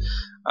while,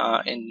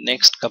 in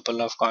next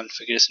couple of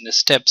configuration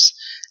steps.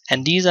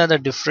 And these are the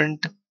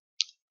different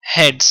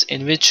heads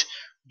in which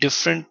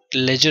different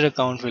ledger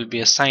account will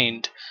be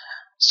assigned,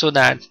 so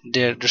that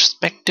their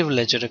respective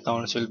ledger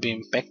accounts will be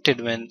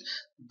impacted when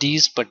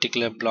these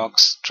particular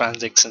blocks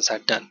transactions are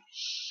done.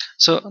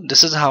 So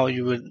this is how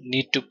you will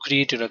need to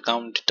create your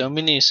account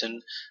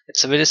determination.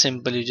 It's very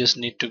simple, you just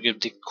need to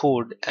give the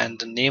code and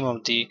the name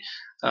of the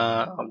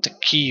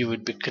key you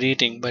would be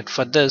creating. But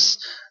for this,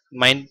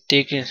 mind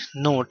take a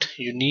note,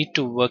 you need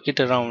to work it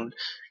around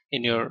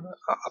in your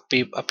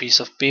a piece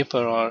of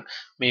paper, or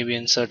maybe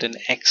in certain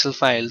Excel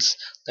files,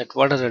 that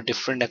what are the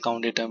different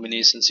account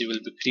determinations you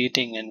will be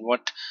creating and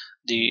what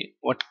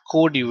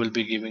code you will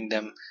be giving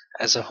them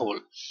as a whole.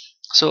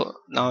 So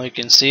now you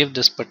can save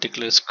this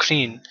particular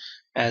screen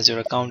as your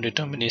account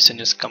determination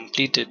is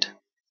completed.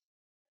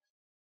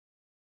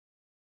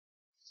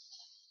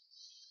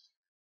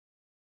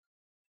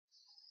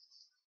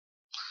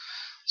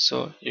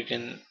 So you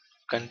can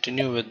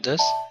continue with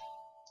this.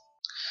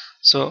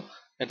 So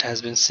it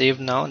has been saved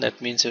now, that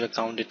means your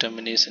account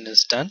determination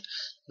is done.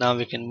 Now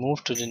we can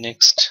move to the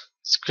next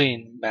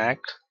screen, back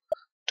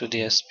to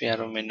the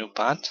SPRO menu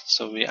path.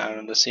 So we are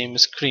on the same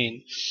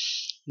screen.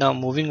 Now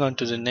moving on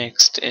to the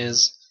next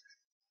is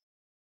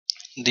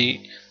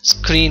the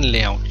screen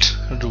layout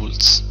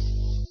rules.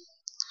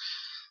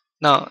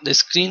 Now the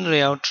screen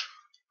layout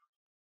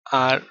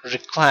are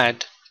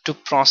required to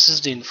process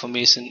the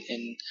information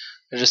in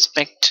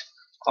respect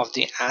of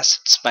the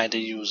assets by the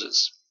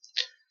users.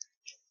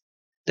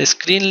 The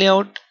screen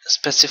layout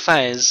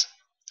specifies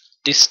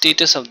the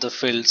status of the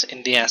fields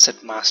in the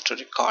asset master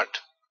record.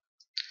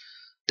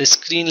 The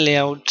screen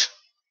layout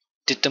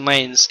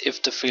determines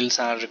if the fields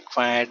are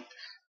required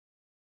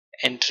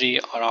entry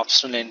or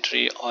optional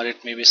entry, or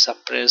it may be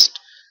suppressed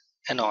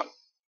and all.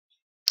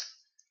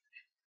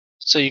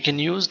 So you can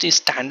use the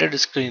standard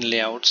screen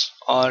layouts,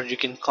 or you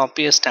can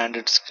copy a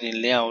standard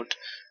screen layout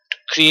to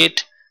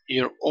create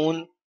your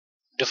own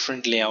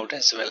different layout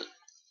as well.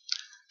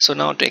 So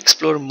now to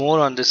explore more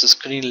on this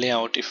screen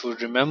layout, if you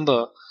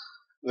remember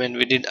when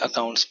we did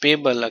accounts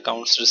payable,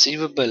 accounts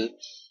receivable,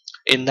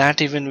 in that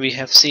even we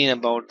have seen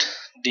about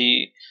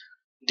the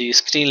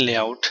screen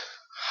layout,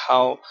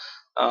 how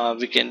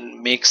we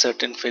can make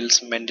certain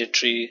fields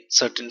mandatory,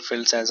 certain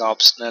fields as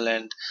optional,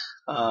 and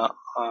uh,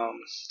 um,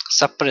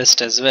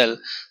 suppressed as well.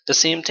 The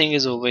same thing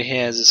is over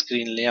here as a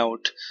screen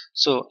layout.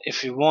 So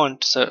if you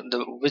want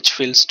which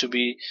fields to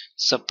be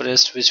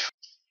suppressed,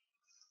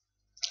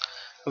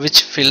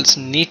 which fields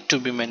need to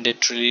be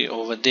mandatory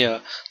over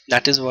there,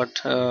 that is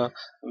what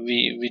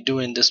we do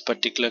in this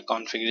particular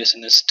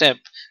configuration step.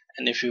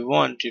 And if you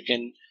want, you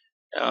can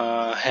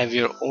have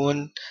your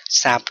own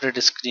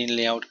separate screen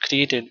layout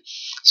created.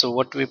 So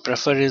what we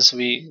prefer is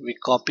we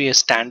copy a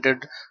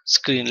standard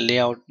screen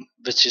layout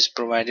which is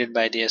provided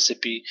by the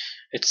SAP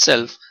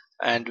itself,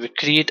 and we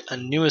create a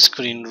new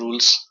screen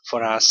rules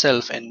for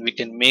ourselves, and we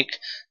can make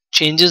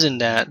changes in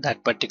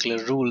that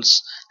particular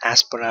rules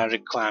as per our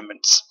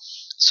requirements.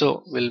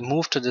 So we'll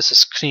move to this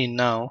screen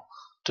now,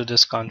 to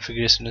this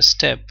configuration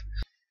step.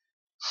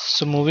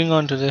 So moving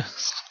on to the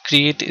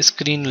create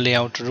screen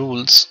layout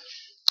rules,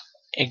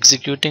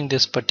 executing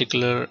this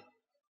particular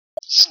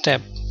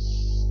step,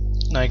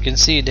 now you can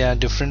see there are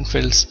different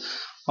fields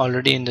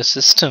already in the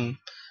system,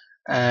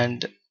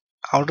 and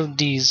out of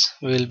these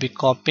we will be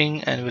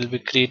copying and we'll be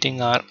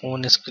creating our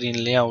own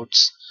screen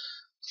layouts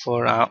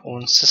for our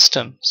own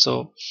system.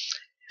 So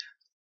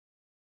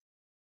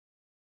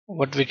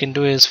what we can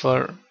do is,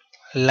 for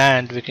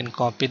land we can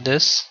copy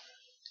this,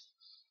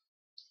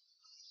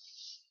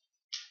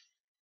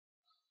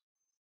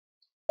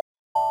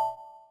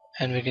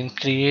 and we can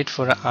create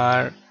for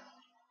our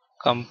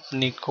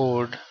company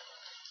code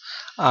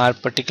our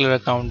particular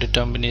account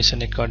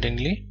determination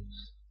accordingly.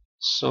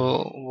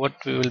 So what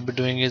we will be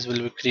doing is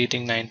we'll be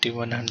creating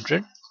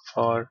 9100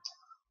 for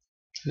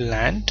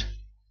land,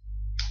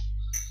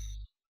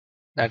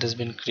 that has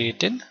been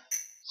created.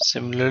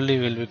 Similarly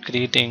we'll be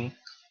creating,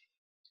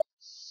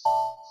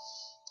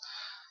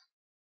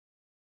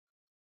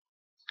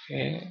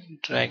 okay,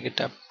 drag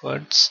it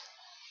upwards.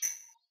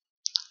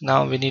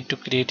 Now we need to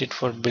create it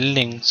for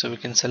building, so we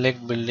can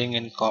select building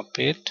and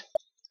copy it,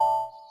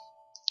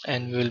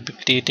 and we will be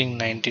creating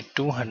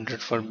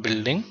 9200 for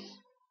building,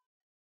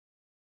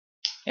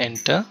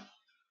 enter.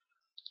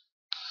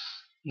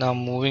 Now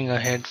moving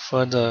ahead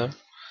further,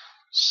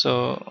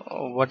 so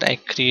what I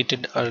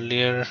created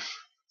earlier,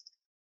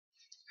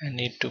 I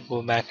need to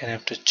go back and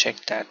have to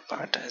check that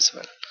part as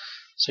well.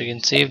 So you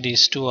can save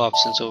these two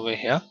options over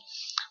here.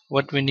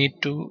 What we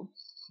need to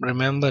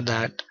remember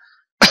that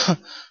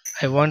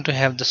I want to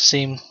have the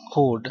same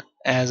code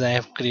as I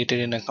have created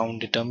in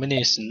account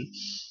determination,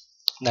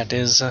 that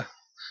is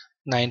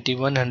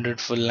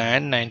 9100 for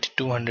land,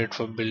 9200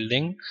 for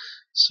building.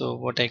 So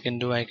what I can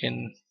do, I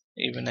can,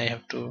 even I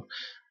have to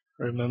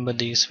remember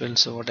these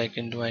fields, so what I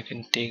can do, I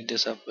can take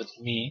this up with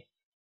me.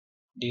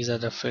 These are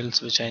the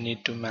fields which I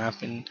need to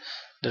map in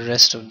the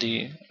rest of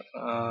the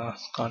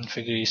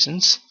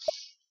configurations.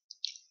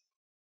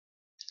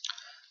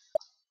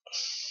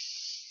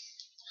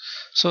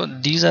 So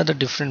these are the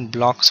different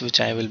blocks which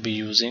I will be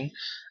using,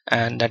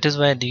 and that is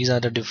why these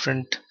are the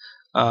different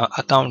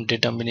account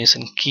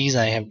determination keys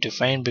I have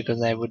defined,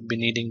 because I would be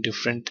needing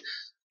different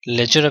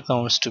ledger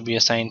accounts to be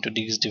assigned to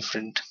these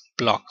different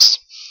blocks.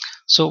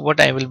 So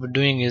what I will be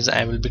doing is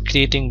I will be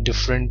creating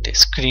different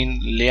screen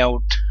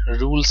layout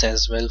rules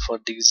as well for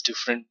these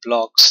different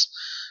blocks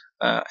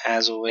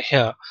as over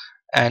here.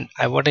 And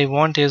what I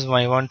want is,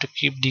 I want to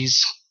keep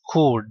these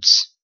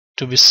codes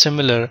to be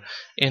similar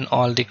in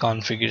all the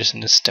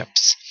configuration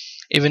steps.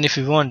 Even if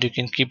you want, you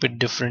can keep it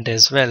different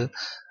as well,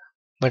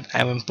 but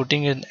I am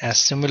putting it as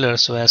similar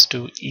so as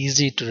to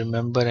easy to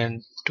remember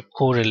and to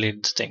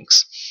correlate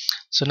things.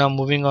 So now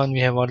moving on,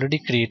 we have already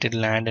created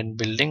land and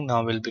building.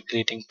 Now we'll be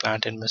creating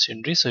plant and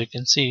machinery. So you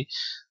can see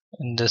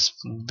in this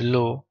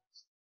below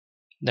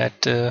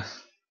that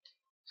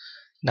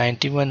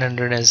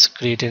 9100 is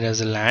created as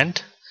a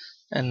land,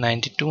 and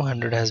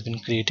 9200 has been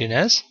created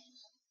as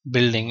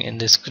building in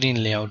the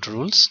screen layout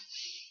rules.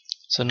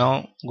 So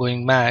now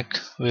going back,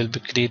 we'll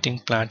be creating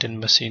plant and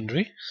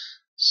machinery.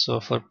 So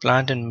for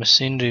plant and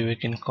machinery, we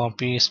can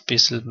copy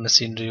special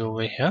machinery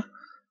over here,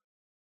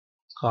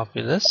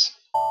 copy this,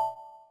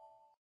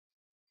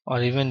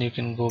 or even you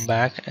can go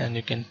back and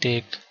you can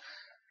take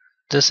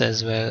this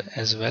as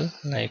well,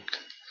 like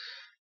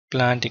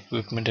plant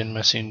equipment and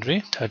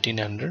machinery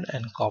 1300,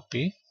 and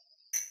copy,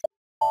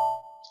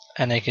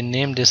 and I can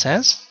name this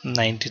as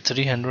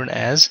 9300,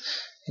 as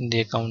in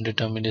the account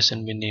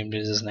determination we named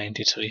this as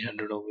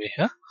 9300 over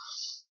here.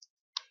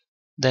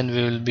 Then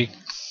we will be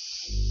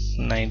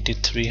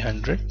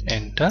 9300,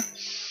 enter.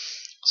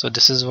 So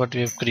this is what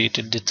we have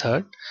created, the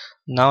third.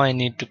 Now I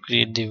need to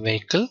create the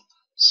vehicle,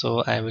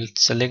 so I will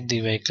select the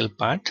vehicle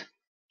part.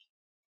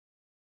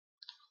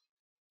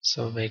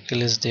 So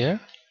vehicle is there,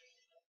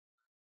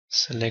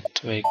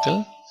 select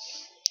vehicle,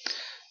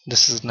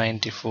 this is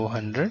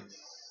 9400,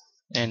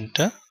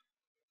 enter.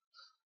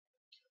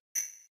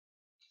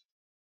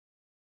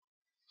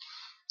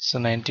 So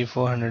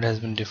 9400 has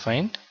been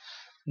defined.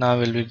 Now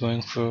we'll be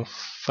going for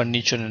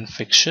furniture and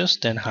fixtures,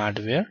 then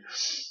hardware.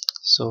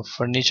 So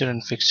furniture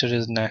and fixture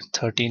is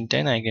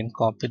 1310. I can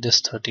copy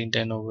this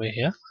 1310 over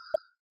here,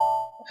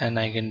 and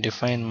I can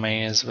define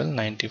my as well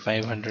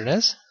 9500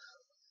 as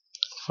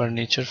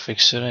furniture,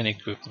 fixture and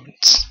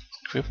equipments.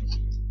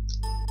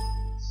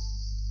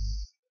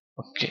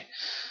 Okay,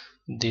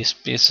 the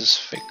space is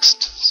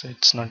fixed, so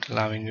it's not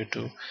allowing you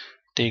to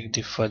take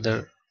the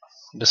further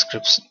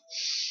description.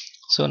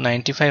 So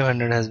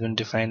 9500 has been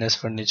defined as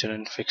furniture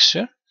and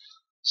fixture.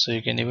 So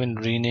you can even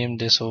rename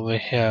this over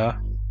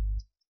here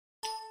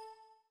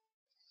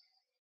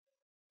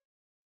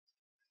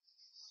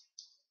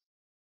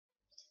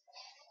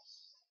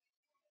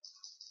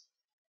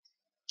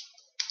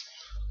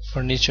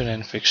furniture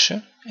and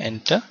fixture,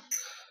 enter,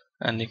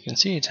 and you can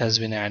see it has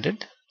been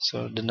added.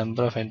 So the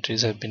number of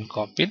entries have been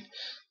copied,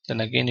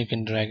 then again you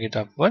can drag it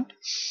upward.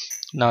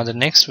 Now the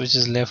next which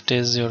is left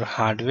is your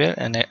hardware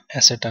and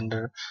asset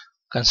under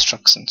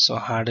construction. So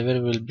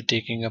hardware will be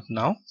taking up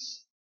now.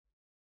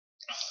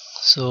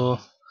 So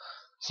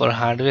for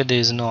hardware there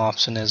is no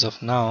option as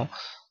of now.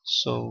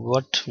 So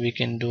what we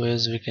can do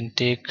is we can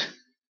take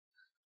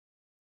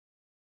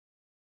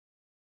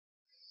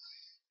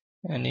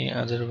any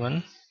other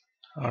one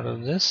out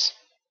of this.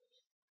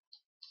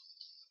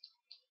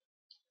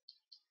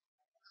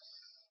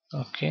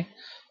 Okay,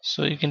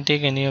 so you can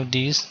take any of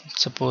these.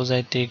 Suppose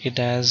I take it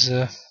as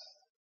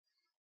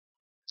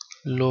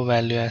low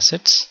value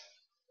assets,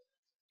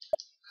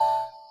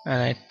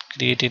 and I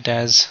create it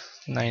as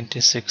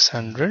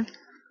 9600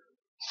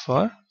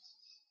 for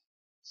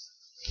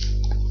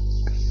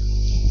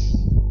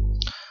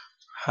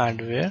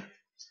hardware,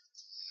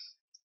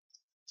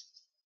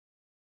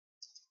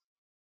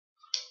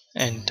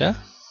 enter.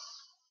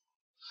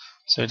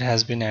 So it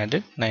has been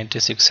added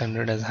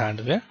 9600 as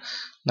hardware.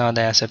 Now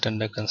the asset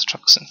under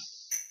construction.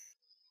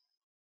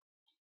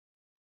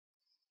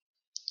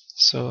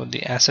 So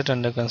the asset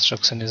under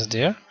construction is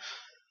there,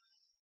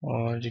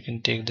 or you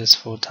can take this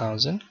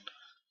 4000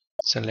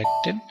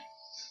 selected,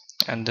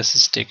 and this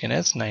is taken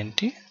as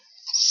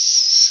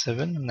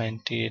 97,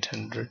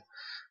 9800,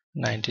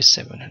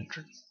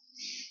 9700.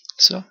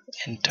 So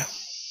enter.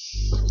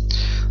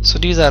 So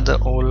these are the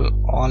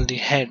all the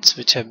heads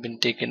which have been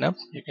taken up.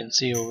 You can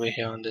see over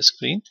here on the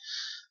screen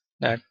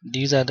that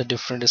these are the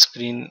different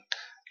screen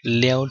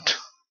layout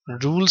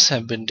rules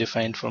have been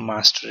defined for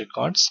master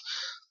records: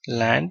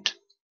 land,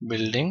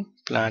 building,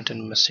 plant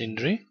and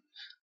machinery.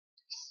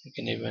 You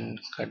can even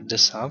cut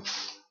this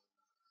off,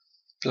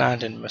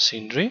 plant and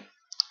machinery.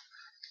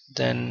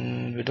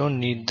 Then we don't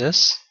need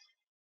this.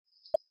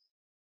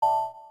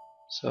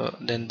 So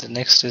then the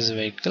next is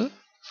vehicle,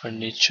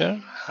 furniture,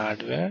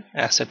 hardware,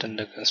 asset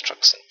under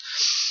construction.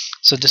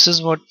 So this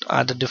is what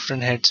are the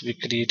different heads we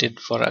created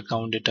for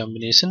account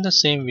determination. The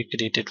same we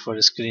created for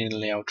screen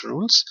layout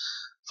rules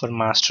for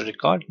master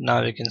record.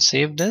 Now we can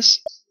save this,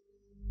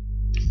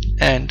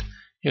 and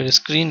your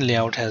screen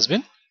layout has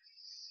been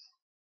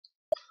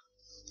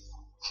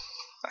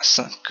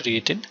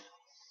created.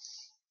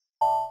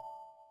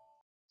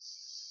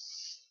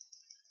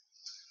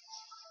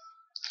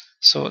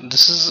 So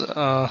this is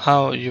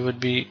how you would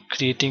be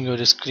creating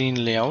your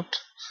screen layout.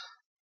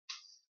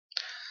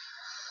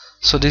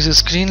 So this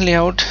screen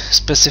layout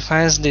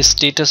specifies the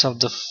status of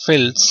the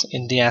fields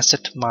in the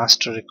asset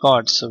master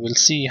record. So we'll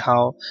see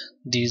how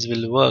these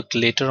will work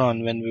later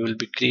on when we will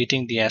be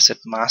creating the asset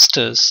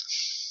masters.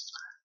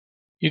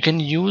 You can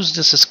use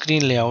this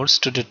screen layouts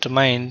to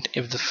determine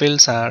if the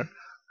fields are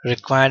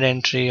required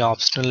entry,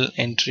 optional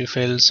entry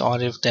fields, or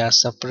if they are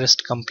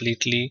suppressed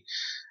completely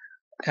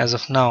as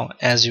of now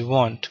as you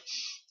want.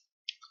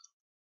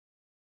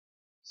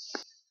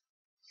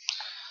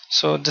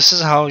 So this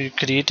is how you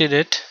created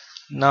it.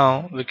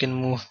 Now we can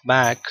move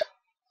back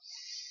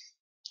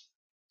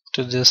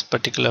to this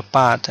particular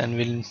path and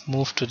we'll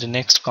move to the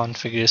next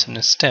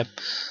configuration step.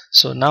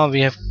 So now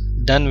we have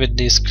done with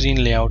the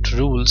screen layout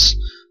rules.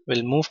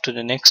 We'll move to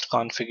the next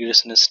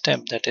configuration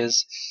step, that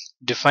is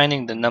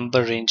defining the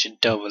number range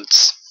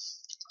intervals.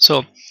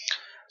 So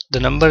the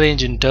number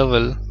range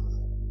interval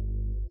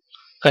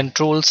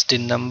controls the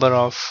number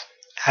of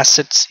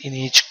assets in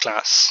each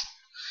class.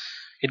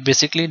 It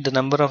basically, the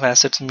number of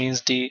assets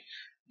means the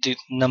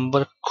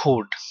number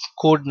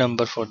code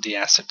number for the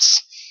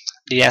assets.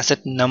 The asset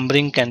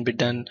numbering can be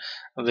done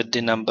with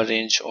the number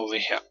range over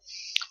here.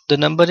 The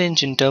number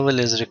range interval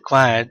is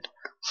required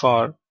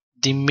for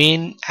the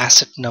main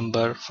asset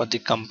number for the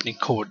company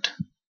code.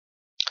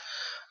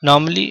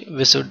 Normally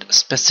we should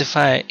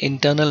specify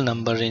internal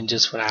number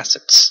ranges for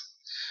assets.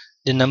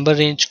 The number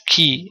range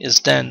key is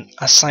then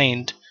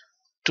assigned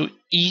to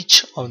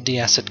each of the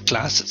asset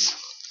classes.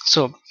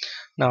 So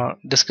now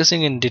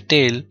discussing in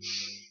detail,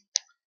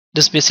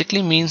 this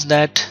basically means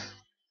that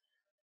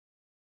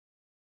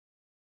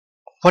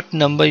what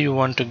number you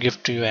want to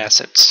give to your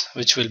assets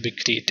which will be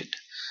created.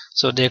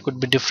 So there could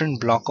be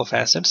different block of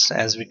assets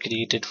as we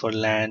created for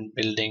land,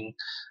 building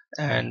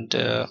and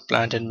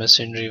plant and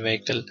machinery,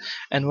 vehicle.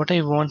 And what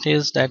I want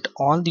is that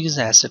all these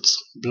assets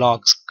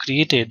blocks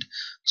created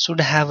should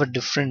have a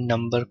different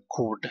number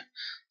code.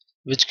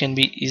 which can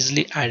be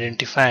easily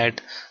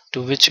identified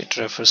to which it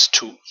refers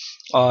to,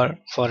 or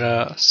for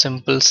a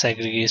simple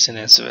segregation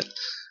as well.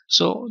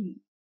 So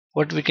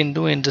what we can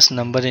do in this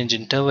number range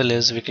interval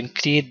is we can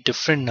create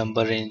different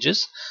number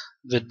ranges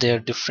with their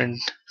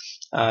different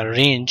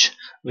range,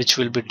 which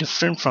will be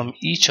different from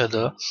each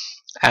other,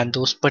 and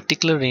those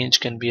particular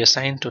range can be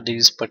assigned to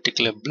these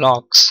particular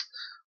blocks,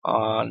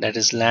 that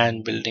is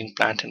land, building,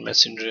 plant and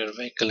machinery, or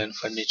vehicle and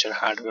furniture,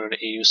 hardware, or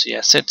AUC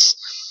assets.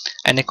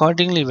 And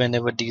accordingly,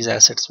 whenever these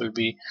assets will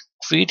be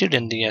created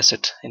in the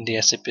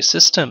SAP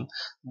system,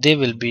 they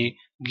will be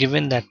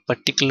given that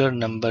particular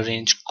number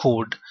range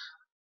code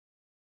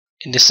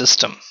in the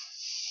system,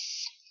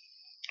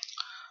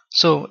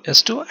 so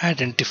as to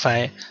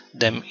identify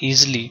them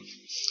easily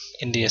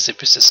in the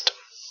SAP system.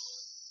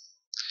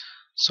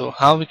 So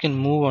how we can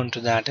move on to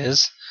that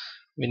is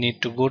we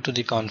need to go to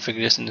the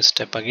configuration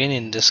step again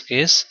in this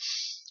case.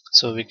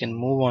 So we can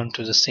move on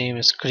to the same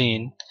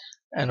screen,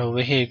 and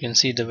over here you can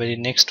see the very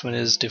next one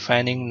is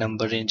defining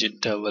number range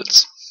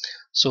intervals.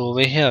 So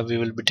over here we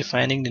will be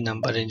defining the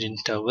number range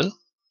interval.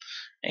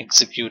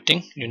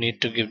 Executing, you need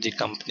to give the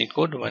company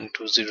code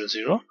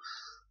 1200.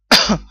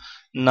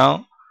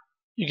 Now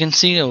you can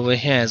see over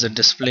here as a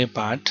display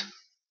part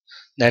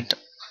that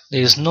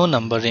there is no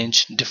number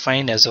range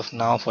defined as of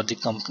now for the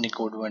company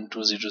code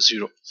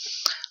 1200.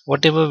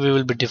 Whatever we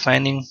will be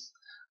defining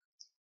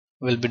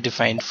will be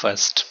defined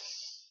first.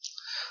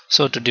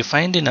 So to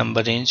define the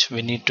number range,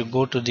 we need to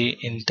go to the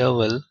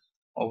interval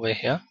over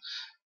here,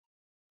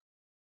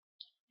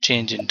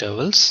 change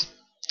intervals,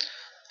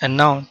 and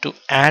now to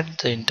add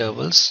the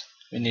intervals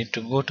we need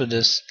to go to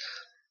this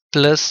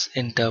plus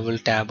interval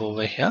tab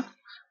over here.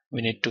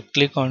 We need to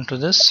click onto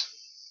this,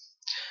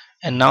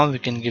 and now we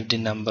can give the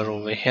number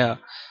over here.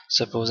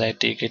 Suppose I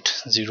take it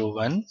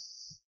 01,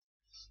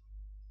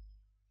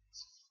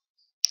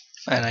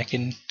 and I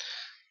can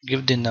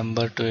give the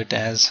number to it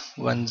as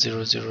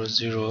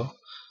 1000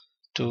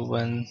 to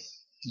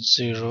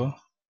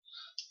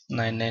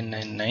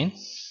 109999.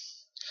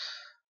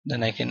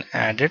 Then I can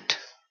add it.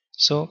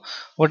 So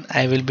what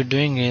I will be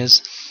doing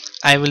is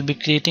I will be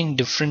creating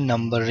different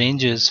number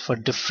ranges for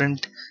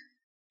different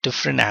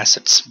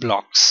assets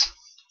blocks,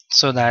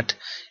 so that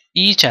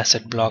each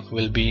asset block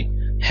will be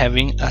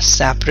having a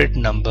separate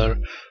number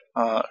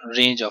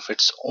range of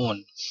its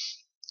own,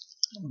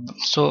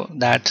 so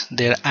that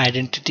their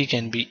identity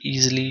can be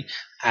easily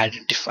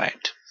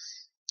identified.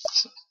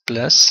 So,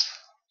 plus,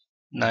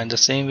 now in the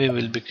same way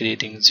we'll be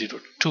creating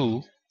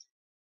 02.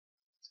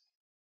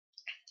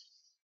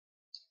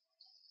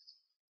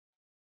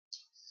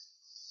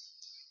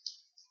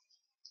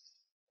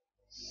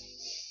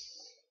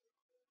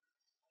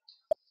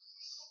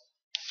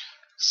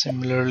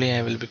 Similarly,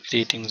 I will be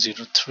creating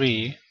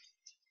 03.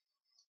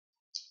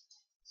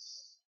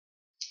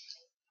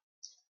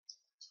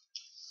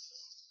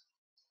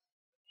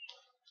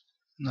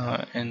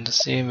 Now in the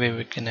same way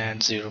we can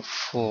add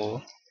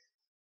 04.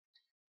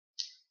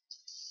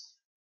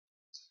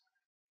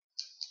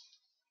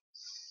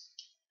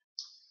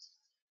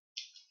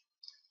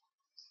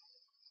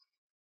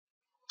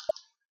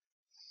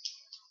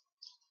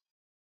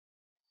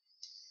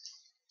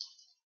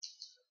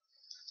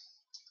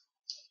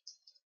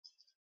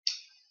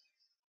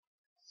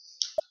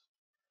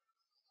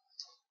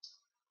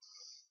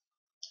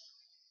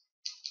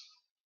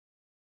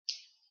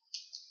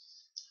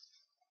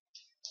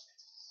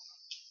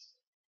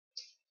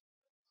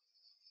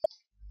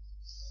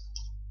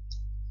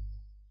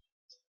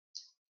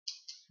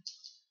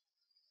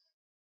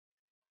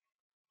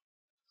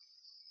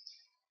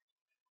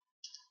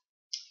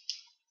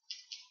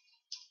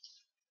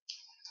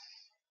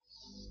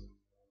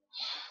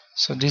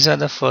 So these are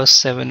the first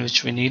 7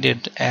 which we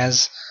needed,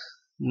 as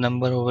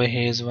number over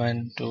here is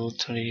 1 2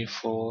 3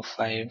 4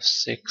 5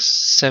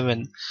 6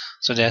 7.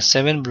 So there are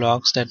 7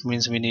 blocks. That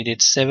means we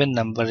needed 7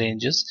 number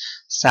ranges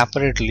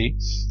separately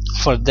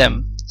for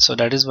them. So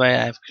that is why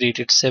I have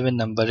created 7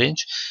 number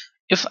range.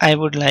 If I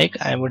would like,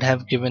 I would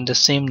have given the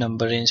same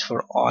number range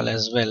for all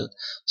as well.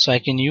 So I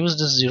can use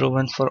this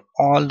 01 for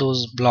all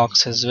those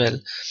blocks as well,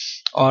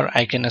 or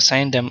I can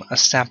assign them a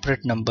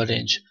separate number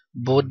range.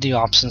 Both the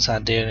options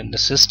are there in the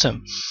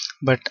system,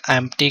 but I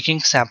am taking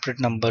separate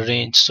number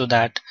range so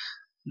that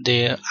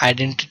their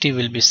identity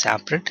will be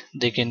separate.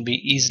 They can be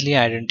easily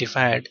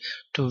identified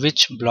to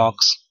which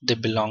blocks they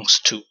belongs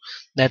to.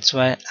 That's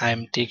why I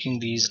am taking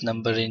these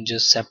number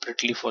ranges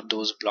separately for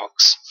those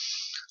blocks,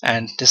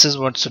 and this is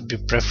what should be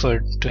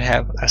preferred, to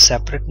have a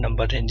separate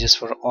number ranges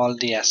for all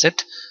the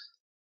asset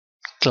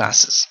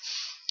classes.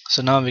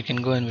 So now we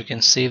can go and we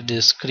can save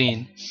this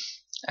screen,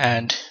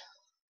 and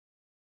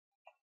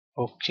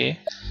okay,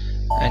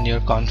 and your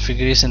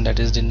configuration, that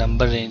is the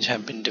number range,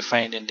 have been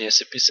defined in the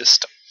SAP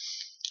system.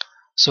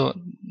 So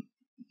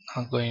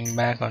now going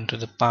back onto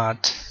the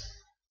path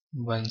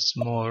once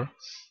more.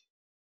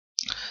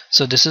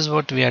 So this is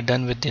what we are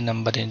done with the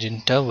number range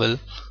interval.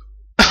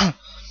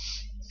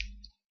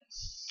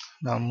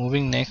 Now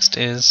moving next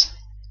is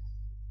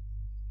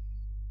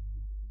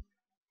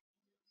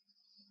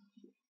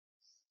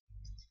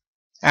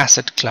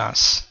asset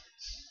class.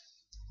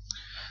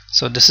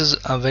 So this is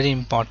a very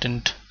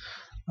important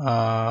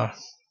uh,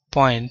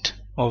 point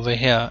over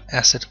here.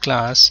 Asset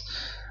class,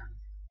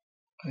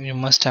 you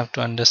must have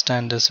to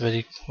understand this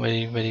very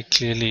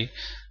clearly,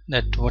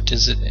 that what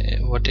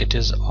it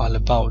is all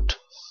about.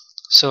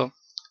 So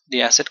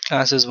the asset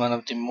class is one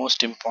of the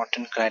most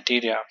important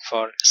criteria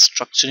for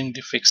structuring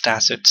the fixed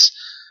assets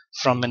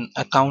from an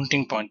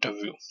accounting point of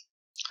view.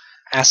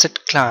 Asset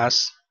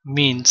class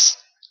means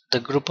the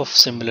group of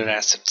similar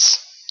assets.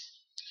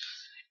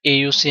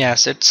 AUC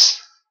assets,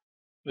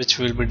 which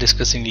we'll be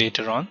discussing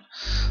later on.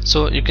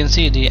 So you can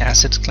see the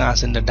assets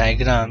class in the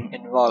diagram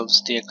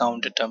involves the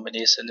account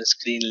determination,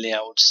 screen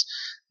layouts,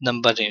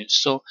 number range.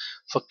 So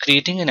for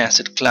creating an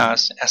asset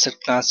class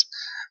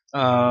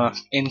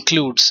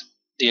includes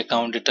the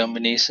account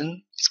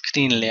determination,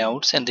 screen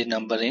layouts, and the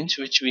number range,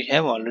 which we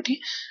have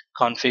already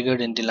configured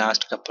in the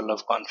last couple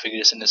of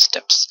configuration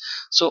steps.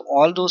 So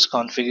all those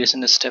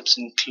configuration steps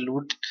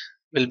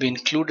will be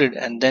included,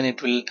 and then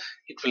it will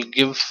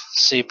give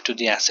shape to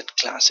the asset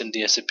class in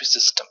the SAP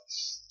system.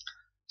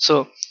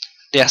 So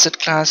the asset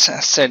class,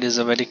 as said, is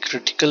a very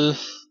critical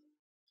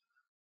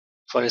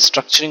for a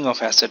structuring of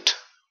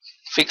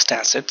fixed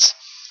assets.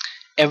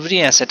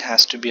 Every asset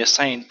has to be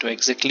assigned to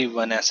exactly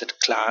one asset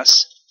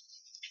class.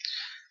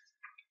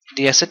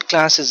 The asset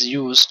class is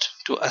used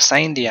to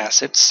assign the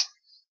assets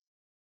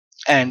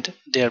and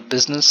their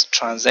business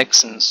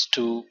transactions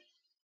to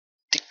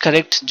the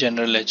correct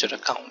general ledger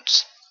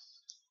accounts.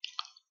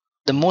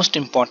 The most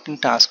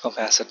important task of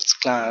assets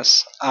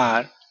class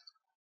are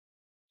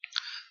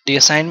the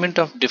assignment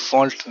of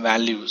default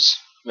values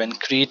when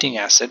creating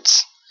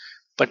assets,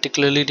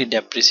 particularly the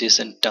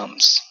depreciation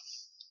terms,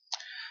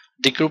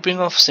 the grouping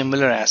of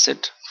similar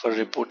asset for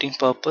reporting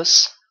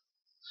purpose.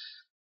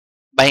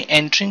 By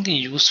entering the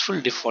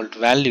useful default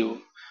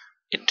value,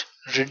 it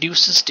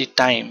reduces the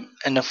time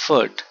and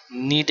effort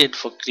needed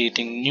for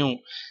creating new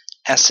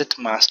asset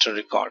master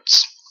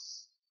records.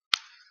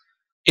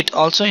 It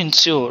also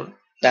ensures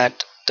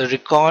that the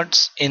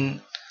records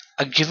in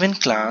a given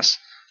class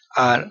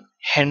are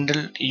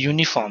handled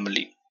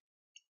uniformly.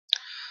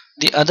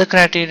 The other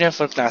criteria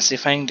for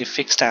classifying the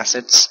fixed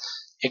assets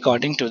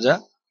according to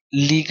the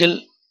legal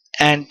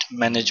and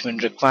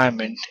management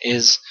requirement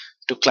is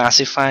to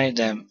classify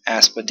them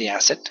as per the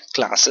asset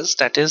classes,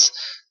 that is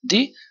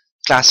the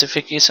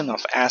classification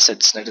of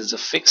assets, that is the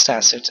fixed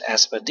assets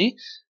as per the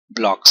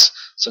blocks.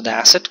 So the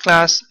asset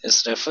class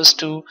is refers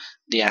to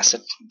the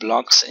asset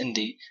blocks in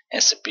the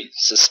SAP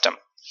system.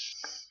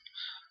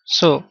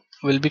 So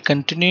we'll be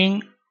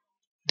continuing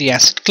the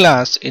asset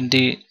class in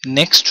the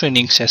next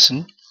training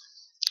session.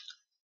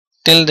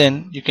 Till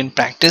then, you can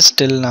practice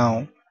till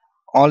now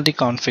all the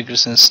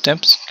configuration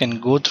steps, can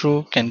go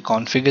through, can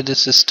configure the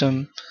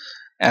system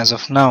as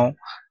of now,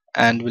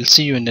 and we'll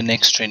see you in the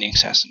next training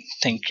session.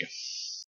 Thank you.